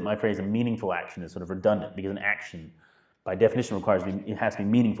 O'Donovan would say that my phrase, a meaningful action, is sort of redundant, because an action, by definition, requires it has to be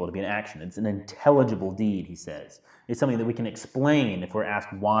meaningful to be an action. It's an intelligible deed, he says. It's something that we can explain if we're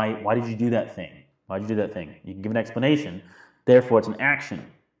asked, why did you do that thing? Why did you do that thing? You can give an explanation, therefore it's an action.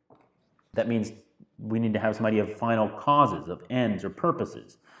 That means we need to have some idea of final causes, of ends or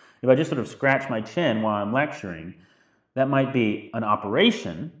purposes. If I just sort of scratch my chin while I'm lecturing, that might be an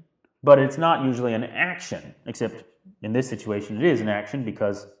operation, but it's not usually an action, except in this situation it is an action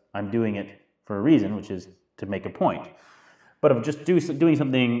because I'm doing it for a reason, which is to make a point. But if just doing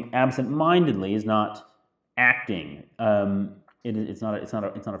something absent-mindedly is not acting. It's not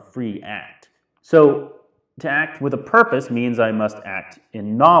a free act. So to act with a purpose means I must act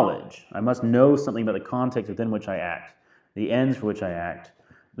in knowledge. I must know something about the context within which I act, the ends for which I act,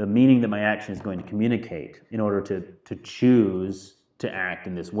 the meaning that my action is going to communicate in order to choose to act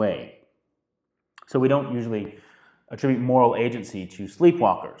in this way. So we don't usually attribute moral agency to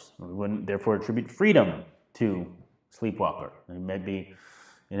sleepwalkers. We wouldn't therefore attribute freedom to sleepwalker. They may be,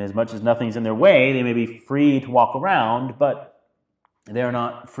 in as much as nothing's in their way, they may be free to walk around, but they are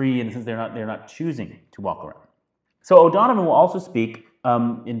not free in the sense they're not choosing to walk around. So O'Donovan will also speak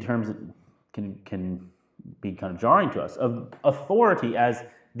in terms that can be kind of jarring to us, of authority as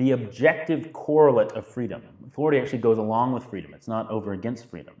the objective correlate of freedom. Authority actually goes along with freedom. It's not over against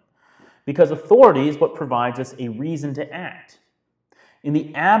freedom. Because authority is what provides us a reason to act. In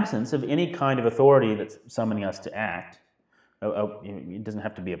the absence of any kind of authority that's summoning us to act, it doesn't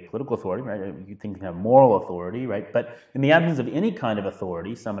have to be a political authority, right? You think you can have moral authority, right? But in the absence of any kind of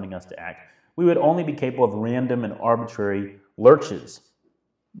authority summoning us to act, we would only be capable of random and arbitrary lurches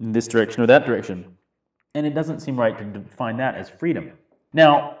in this direction or that direction. And it doesn't seem right to define that as freedom.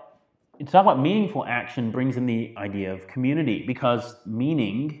 Now, to talk about meaningful action brings in the idea of community, because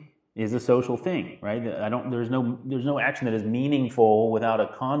meaning is a social thing, right? There's no action that is meaningful without a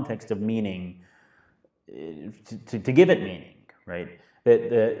context of meaning to give it meaning, right?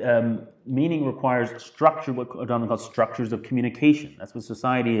 That meaning requires structure, what O'Donovan calls structures of communication. That's what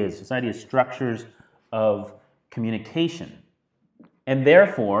society is. Society is structures of communication. And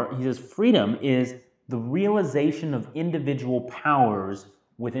therefore, he says, freedom is the realization of individual powers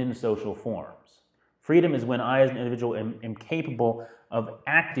within social forms. Freedom is when I, as an individual, am capable of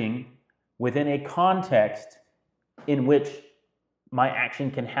acting within a context in which my action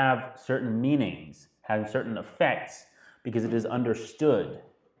can have certain meanings, have certain effects, because it is understood.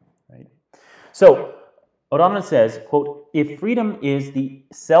 Right? So, O'Donovan says, quote, if freedom is the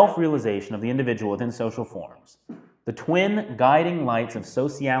self-realization of the individual within social forms, the twin guiding lights of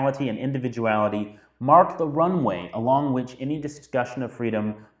sociality and individuality mark the runway along which any discussion of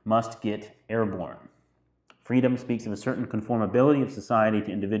freedom must get airborne. Freedom speaks of a certain conformability of society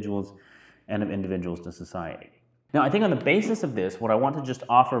to individuals and of individuals to society. Now, I think on the basis of this, what I want to just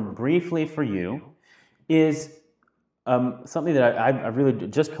offer briefly for you is something that I've really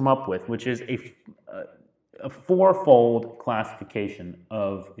just come up with, which is a fourfold classification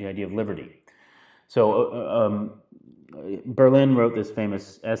of the idea of liberty. So Berlin wrote this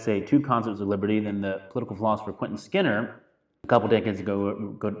famous essay, Two Concepts of Liberty. Then the political philosopher Quentin Skinner, a couple decades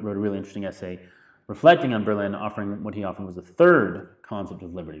ago, wrote a really interesting essay reflecting on Berlin, offering what he offered was a third concept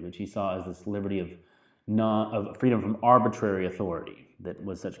of liberty, which he saw as this liberty of freedom from arbitrary authority that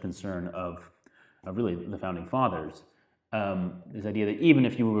was such concern of really the founding fathers. This idea that even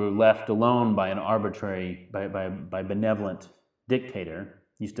if you were left alone by an arbitrary, by benevolent dictator,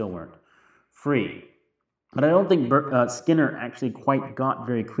 you still weren't free. But I don't think Skinner actually quite got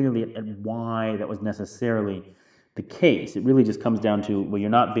very clearly at why that was necessarily the case. It really just comes down to, well, you're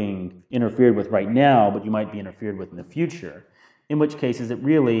not being interfered with right now, but you might be interfered with in the future, in which cases this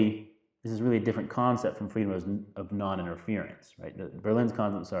is really a different concept from freedom of non-interference, right? Berlin's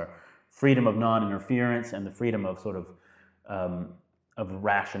concepts are freedom of non-interference and the freedom of sort of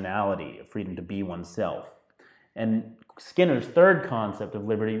rationality, of freedom to be oneself. And Skinner's third concept of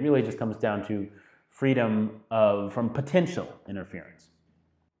liberty really just comes down to freedom from potential interference.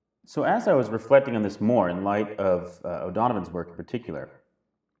 So as I was reflecting on this more in light of O'Donovan's work in particular,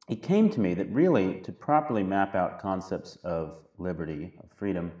 it came to me that really to properly map out concepts of liberty, of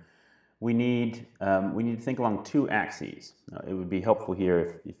freedom, we need to think along two axes. It would be helpful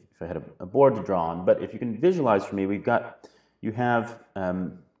here if I had a board to draw on, but if you can visualize for me, we've got you have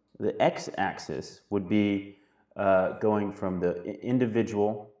the x-axis would be going from the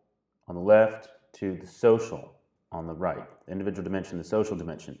individual on the left to the social on the right. The individual dimension, the social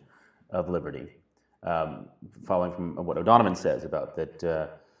dimension of liberty. Following from what O'Donovan says about that,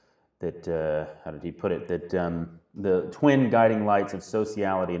 how did he put it, that the twin guiding lights of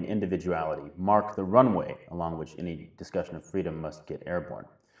sociality and individuality mark the runway along which any discussion of freedom must get airborne.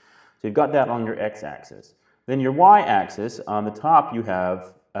 So you've got that on your x-axis. Then your y-axis, on the top you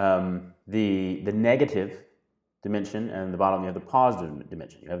have the negative dimension, and the bottom you have the positive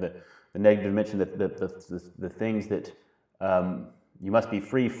dimension. You have the negative dimension, the things that you must be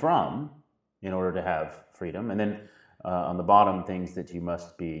free from in order to have freedom, and then on the bottom, things that you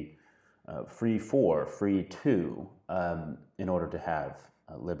must be free to, in order to have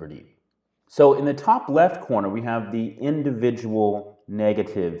liberty. So in the top left corner, we have the individual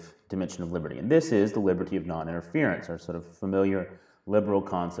negative dimension of liberty, and this is the liberty of non-interference, our sort of familiar liberal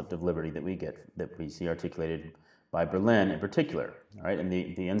concept of liberty that we see articulated by Berlin in particular. All right, and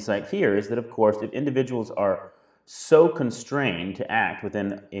the insight here is that, of course, if individuals are so constrained to act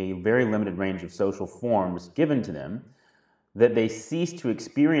within a very limited range of social forms given to them, that they cease to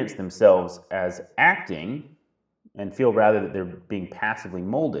experience themselves as acting and feel rather that they're being passively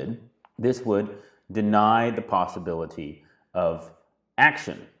molded, this would deny the possibility of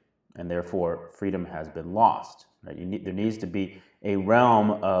action, and therefore freedom has been lost. Right? There needs to be a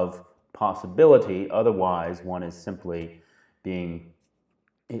realm of possibility, otherwise one is simply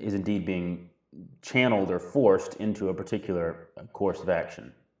indeed being channeled or forced into a particular course of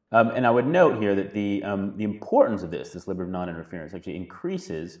action. And I would note here that the importance of this liberty of non-interference, actually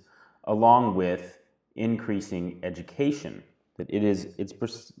increases along with increasing education. That it's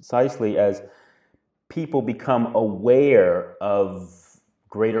precisely as people become aware of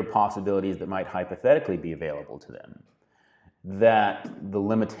greater possibilities that might hypothetically be available to them, that the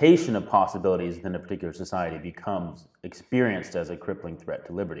limitation of possibilities within a particular society becomes experienced as a crippling threat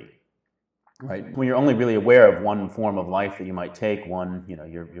to liberty. Right? When you're only really aware of one form of life that you might take,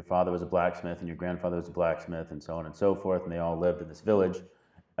 your father was a blacksmith and your grandfather was a blacksmith and so on and so forth, and they all lived in this village,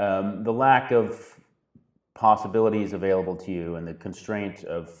 the lack of possibilities available to you and the constraint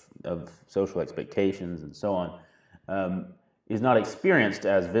of social expectations and so on is not experienced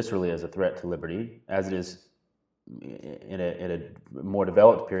as viscerally as a threat to liberty as it is in a more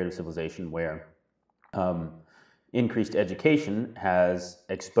developed period of civilization where increased education has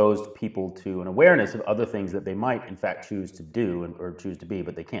exposed people to an awareness of other things that they might in fact choose to do or choose to be,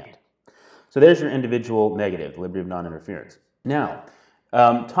 but they can't. So there's your individual negative, the liberty of non-interference. Now,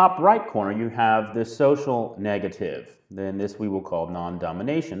 top right corner, you have the social negative. Then this we will call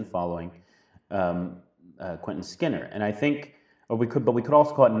non-domination, following Quentin Skinner. And I think, we could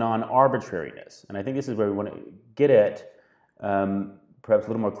also call it non-arbitrariness. And I think this is where we want to get at, perhaps a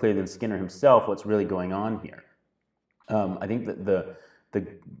little more clearly than Skinner himself, what's really going on here. I think that the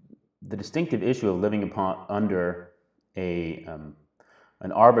distinctive issue of living under an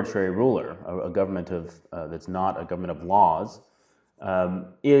arbitrary ruler, a government that's not a government of laws,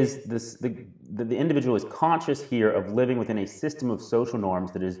 is the individual is conscious here of living within a system of social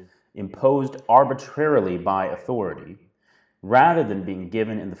norms that is imposed arbitrarily by authority, rather than being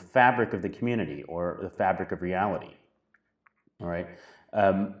given in the fabric of the community or the fabric of reality. All right.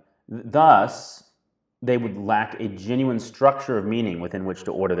 Thus, they would lack a genuine structure of meaning within which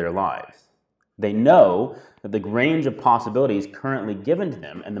to order their lives. They know that the range of possibilities currently given to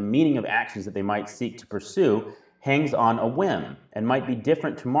them and the meaning of actions that they might seek to pursue hangs on a whim and might be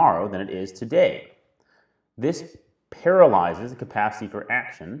different tomorrow than it is today. This paralyzes the capacity for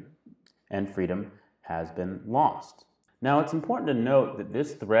action, and freedom has been lost. Now, it's important to note that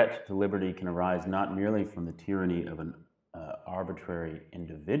this threat to liberty can arise not merely from the tyranny of an arbitrary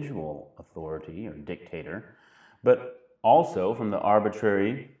individual authority or dictator, but also from the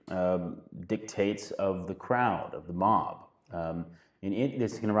arbitrary dictates of the crowd, of the mob.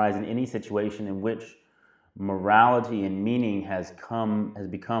 This can arise in any situation in which morality and meaning has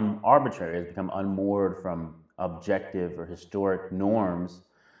become arbitrary, has become unmoored from objective or historic norms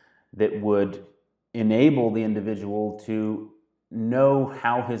that would enable the individual to know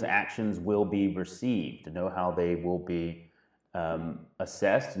how his actions will be received, to know how they will be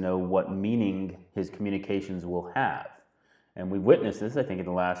assessed, to know what meaning his communications will have. And we've witnessed this, I think, in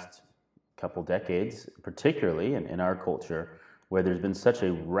the last couple decades, particularly in our culture, where there's been such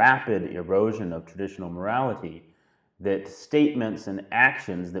a rapid erosion of traditional morality that statements and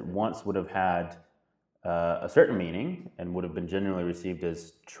actions that once would have had a certain meaning and would have been generally received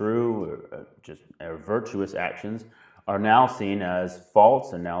as true or virtuous actions are now seen as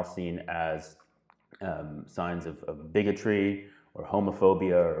false and now seen as signs of bigotry or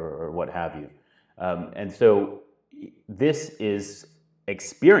homophobia or what have you. And so this is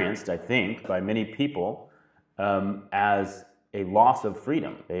experienced, I think, by many people as a loss of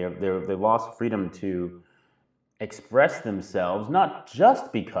freedom. They lost freedom to express themselves, not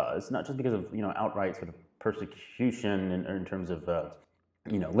just because of outright sort of persecution in terms of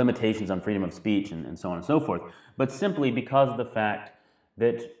limitations on freedom of speech and so on and so forth, but simply because of the fact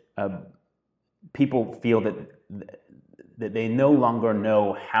that people feel that they no longer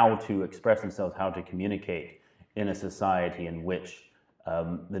know how to express themselves, how to communicate in a society in which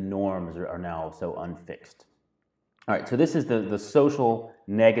the norms are now so unfixed. All right, so this is the social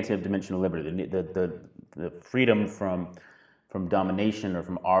negative dimension of liberty, the freedom from domination or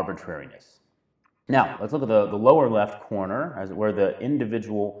from arbitrariness. Now, let's look at the lower left corner, as it were, the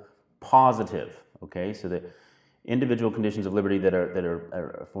individual positive. Okay, so the individual conditions of liberty that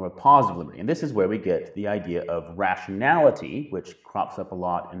are for a positive liberty. And this is where we get the idea of rationality, which crops up a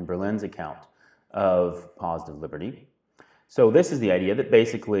lot in Berlin's account of positive liberty. So this is the idea that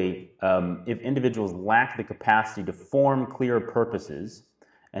basically if individuals lack the capacity to form clear purposes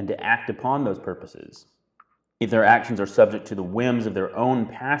and to act upon those purposes, if their actions are subject to the whims of their own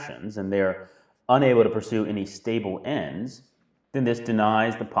passions and they're unable to pursue any stable ends, then this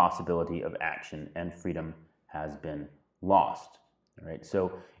denies the possibility of action and freedom has been lost. All right?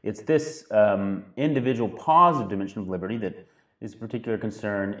 So it's this individual positive dimension of liberty that is a particular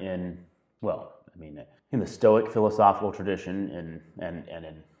concern in the Stoic philosophical tradition and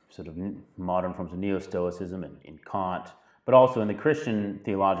in sort of modern forms of Neo-Stoicism and in Kant, but also in the Christian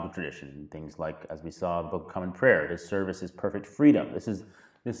theological tradition, things like, as we saw in the Book of Common Prayer, his service is perfect freedom. This is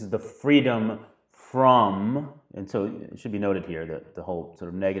the freedom from, and so it should be noted here that the whole sort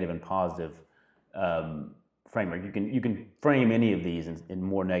of negative and positive framework, you can frame any of these in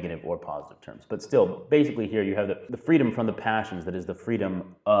more negative or positive terms, but still, basically here you have the freedom from the passions, that is the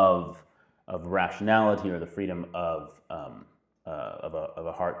freedom of rationality, or the freedom of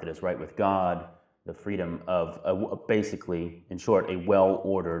a heart that is right with God, the freedom of basically, in short, a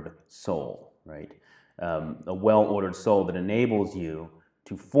well-ordered soul, right? A well-ordered soul that enables you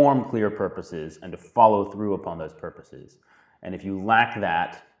to form clear purposes and to follow through upon those purposes. And if you lack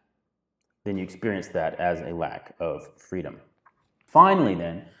that, then you experience that as a lack of freedom. Finally,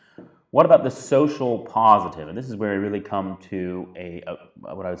 then, what about the social positive? And this is where we really come to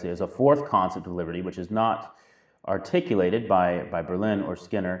what I would say is a fourth concept of liberty, which is not articulated by Berlin or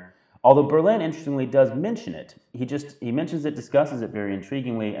Skinner. Although Berlin, interestingly, does mention it. He mentions it, discusses it very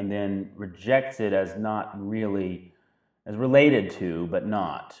intriguingly, and then rejects it as not really, as related to, but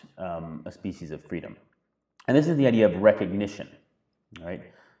not a species of freedom. And this is the idea of recognition, right?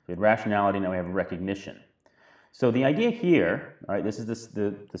 We had rationality, now we have recognition. So the idea here, all right, this is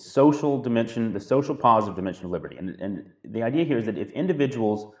the social dimension, the social positive dimension of liberty. And the idea here is that if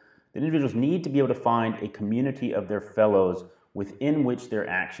individuals need to be able to find a community of their fellows within which their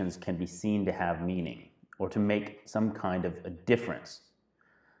actions can be seen to have meaning or to make some kind of a difference.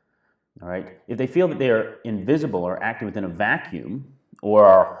 All right? If they feel that they are invisible or acting within a vacuum, or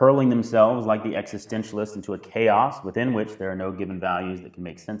are hurling themselves like the existentialists into a chaos within which there are no given values that can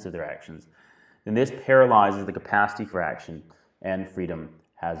make sense of their actions, then this paralyzes the capacity for action and freedom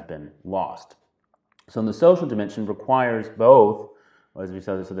has been lost. So the social dimension requires both, as we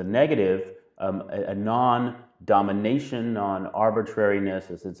said, so the negative, a non-domination,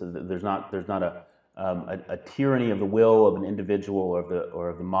 non-arbitrariness. There's not a tyranny of the will of an individual or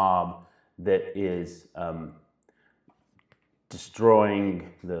of the mob that is destroying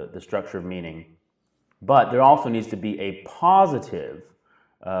the structure of meaning. But there also needs to be a positive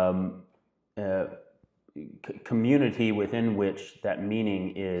community within which that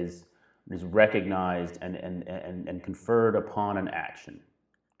meaning is recognized and conferred upon an action.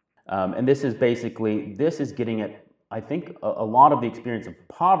 And this is getting at, I think, a lot of the experience of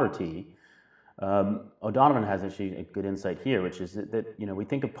poverty. O'Donovan has actually a good insight here, which is that we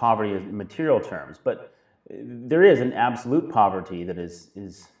think of poverty as material terms, but there is an absolute poverty that is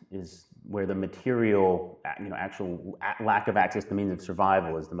where the material, actual lack of access to the means of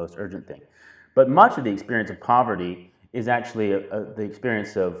survival is the most urgent thing. But much of the experience of poverty is actually the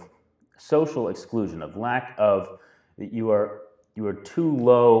experience of social exclusion, of lack of, you are too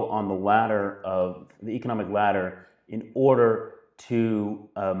low on the ladder of the economic ladder in order to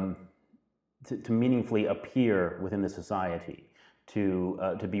meaningfully appear within the society,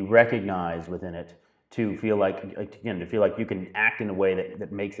 to be recognized within it, to feel like you can act in a way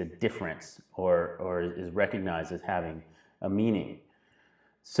that makes a difference or is recognized as having a meaning.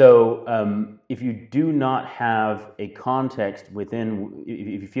 So if you do not have a context within,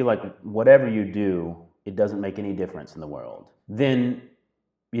 if you feel like whatever you do, it doesn't make any difference in the world, then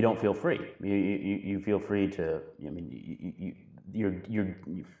you don't feel free. You feel free to,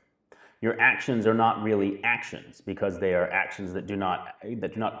 your actions are not really actions because they are actions that do not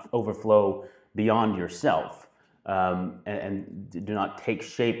overflow beyond yourself and do not take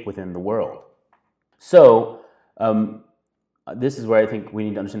shape within the world. So this is where I think we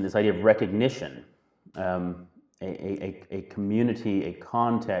need to understand this idea of recognition, a community, a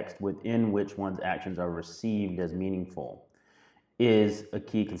context within which one's actions are received as meaningful is a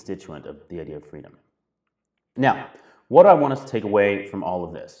key constituent of the idea of freedom. Now, what do I want us to take away from all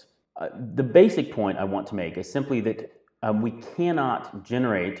of this? The basic point I want to make is simply that we cannot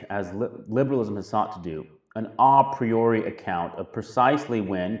generate, as liberalism has sought to do, an a priori account of precisely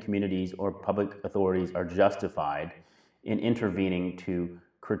when communities or public authorities are justified in intervening to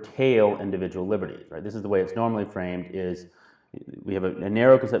curtail individual liberties. Right? This is the way it's normally framed, is we have a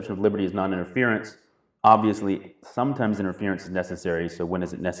narrow conception of liberty as non-interference. Obviously, sometimes interference is necessary, so when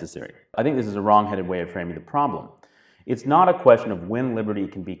is it necessary? I think this is a wrong-headed way of framing the problem. It's not a question of when liberty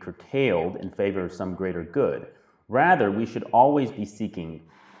can be curtailed in favor of some greater good. Rather, we should always be seeking,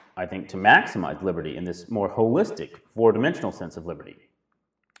 I think, to maximize liberty in this more holistic, four-dimensional sense of liberty.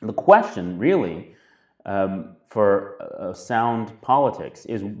 The question, really, for sound politics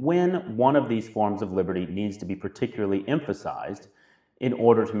is when one of these forms of liberty needs to be particularly emphasized in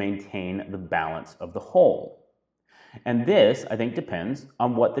order to maintain the balance of the whole. And this, I think, depends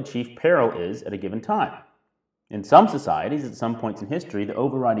on what the chief peril is at a given time. In some societies, at some points in history, the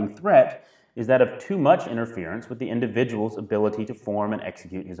overriding threat is that of too much interference with the individual's ability to form and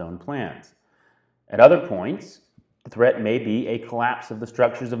execute his own plans. At other points, the threat may be a collapse of the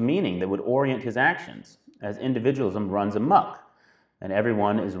structures of meaning that would orient his actions as individualism runs amok, and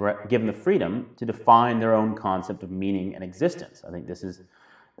everyone is given the freedom to define their own concept of meaning and existence. I think this is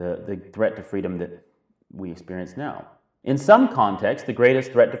the threat to freedom that we experience now. In some contexts, the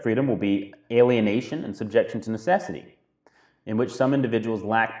greatest threat to freedom will be alienation and subjection to necessity, in which some individuals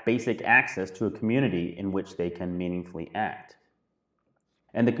lack basic access to a community in which they can meaningfully act.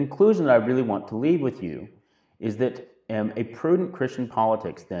 And the conclusion that I really want to leave with you is that a prudent Christian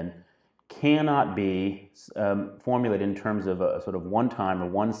politics then cannot be formulated in terms of a sort of one-time or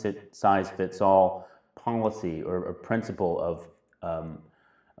one-size-fits-all policy or principle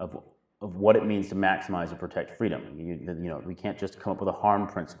of what it means to maximize or protect freedom. We can't just come up with a harm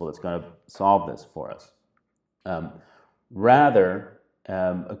principle that's going to solve this for us. Rather,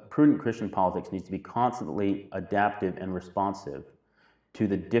 a prudent Christian politics needs to be constantly adaptive and responsive to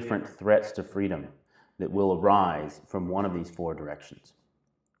the different threats to freedom that will arise from one of these four directions.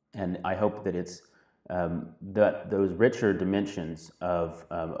 And I hope that it's that those richer dimensions of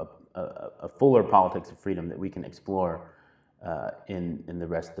a fuller politics of freedom that we can explore in the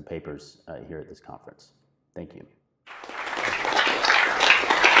rest of the papers here at this conference. Thank you.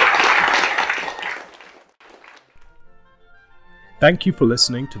 Thank you for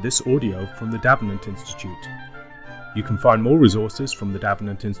listening to this audio from the Davenant Institute. You can find more resources from the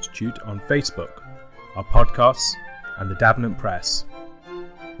Davenant Institute on Facebook, our podcasts, and the Davenant Press.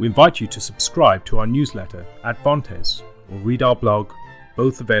 We invite you to subscribe to our newsletter at Fontes or read our blog,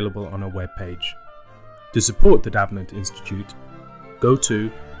 both available on our webpage. To support the Davenant Institute, go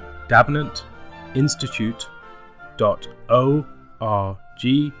to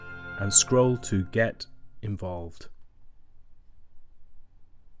davenantinstitute.org and scroll to Get Involved.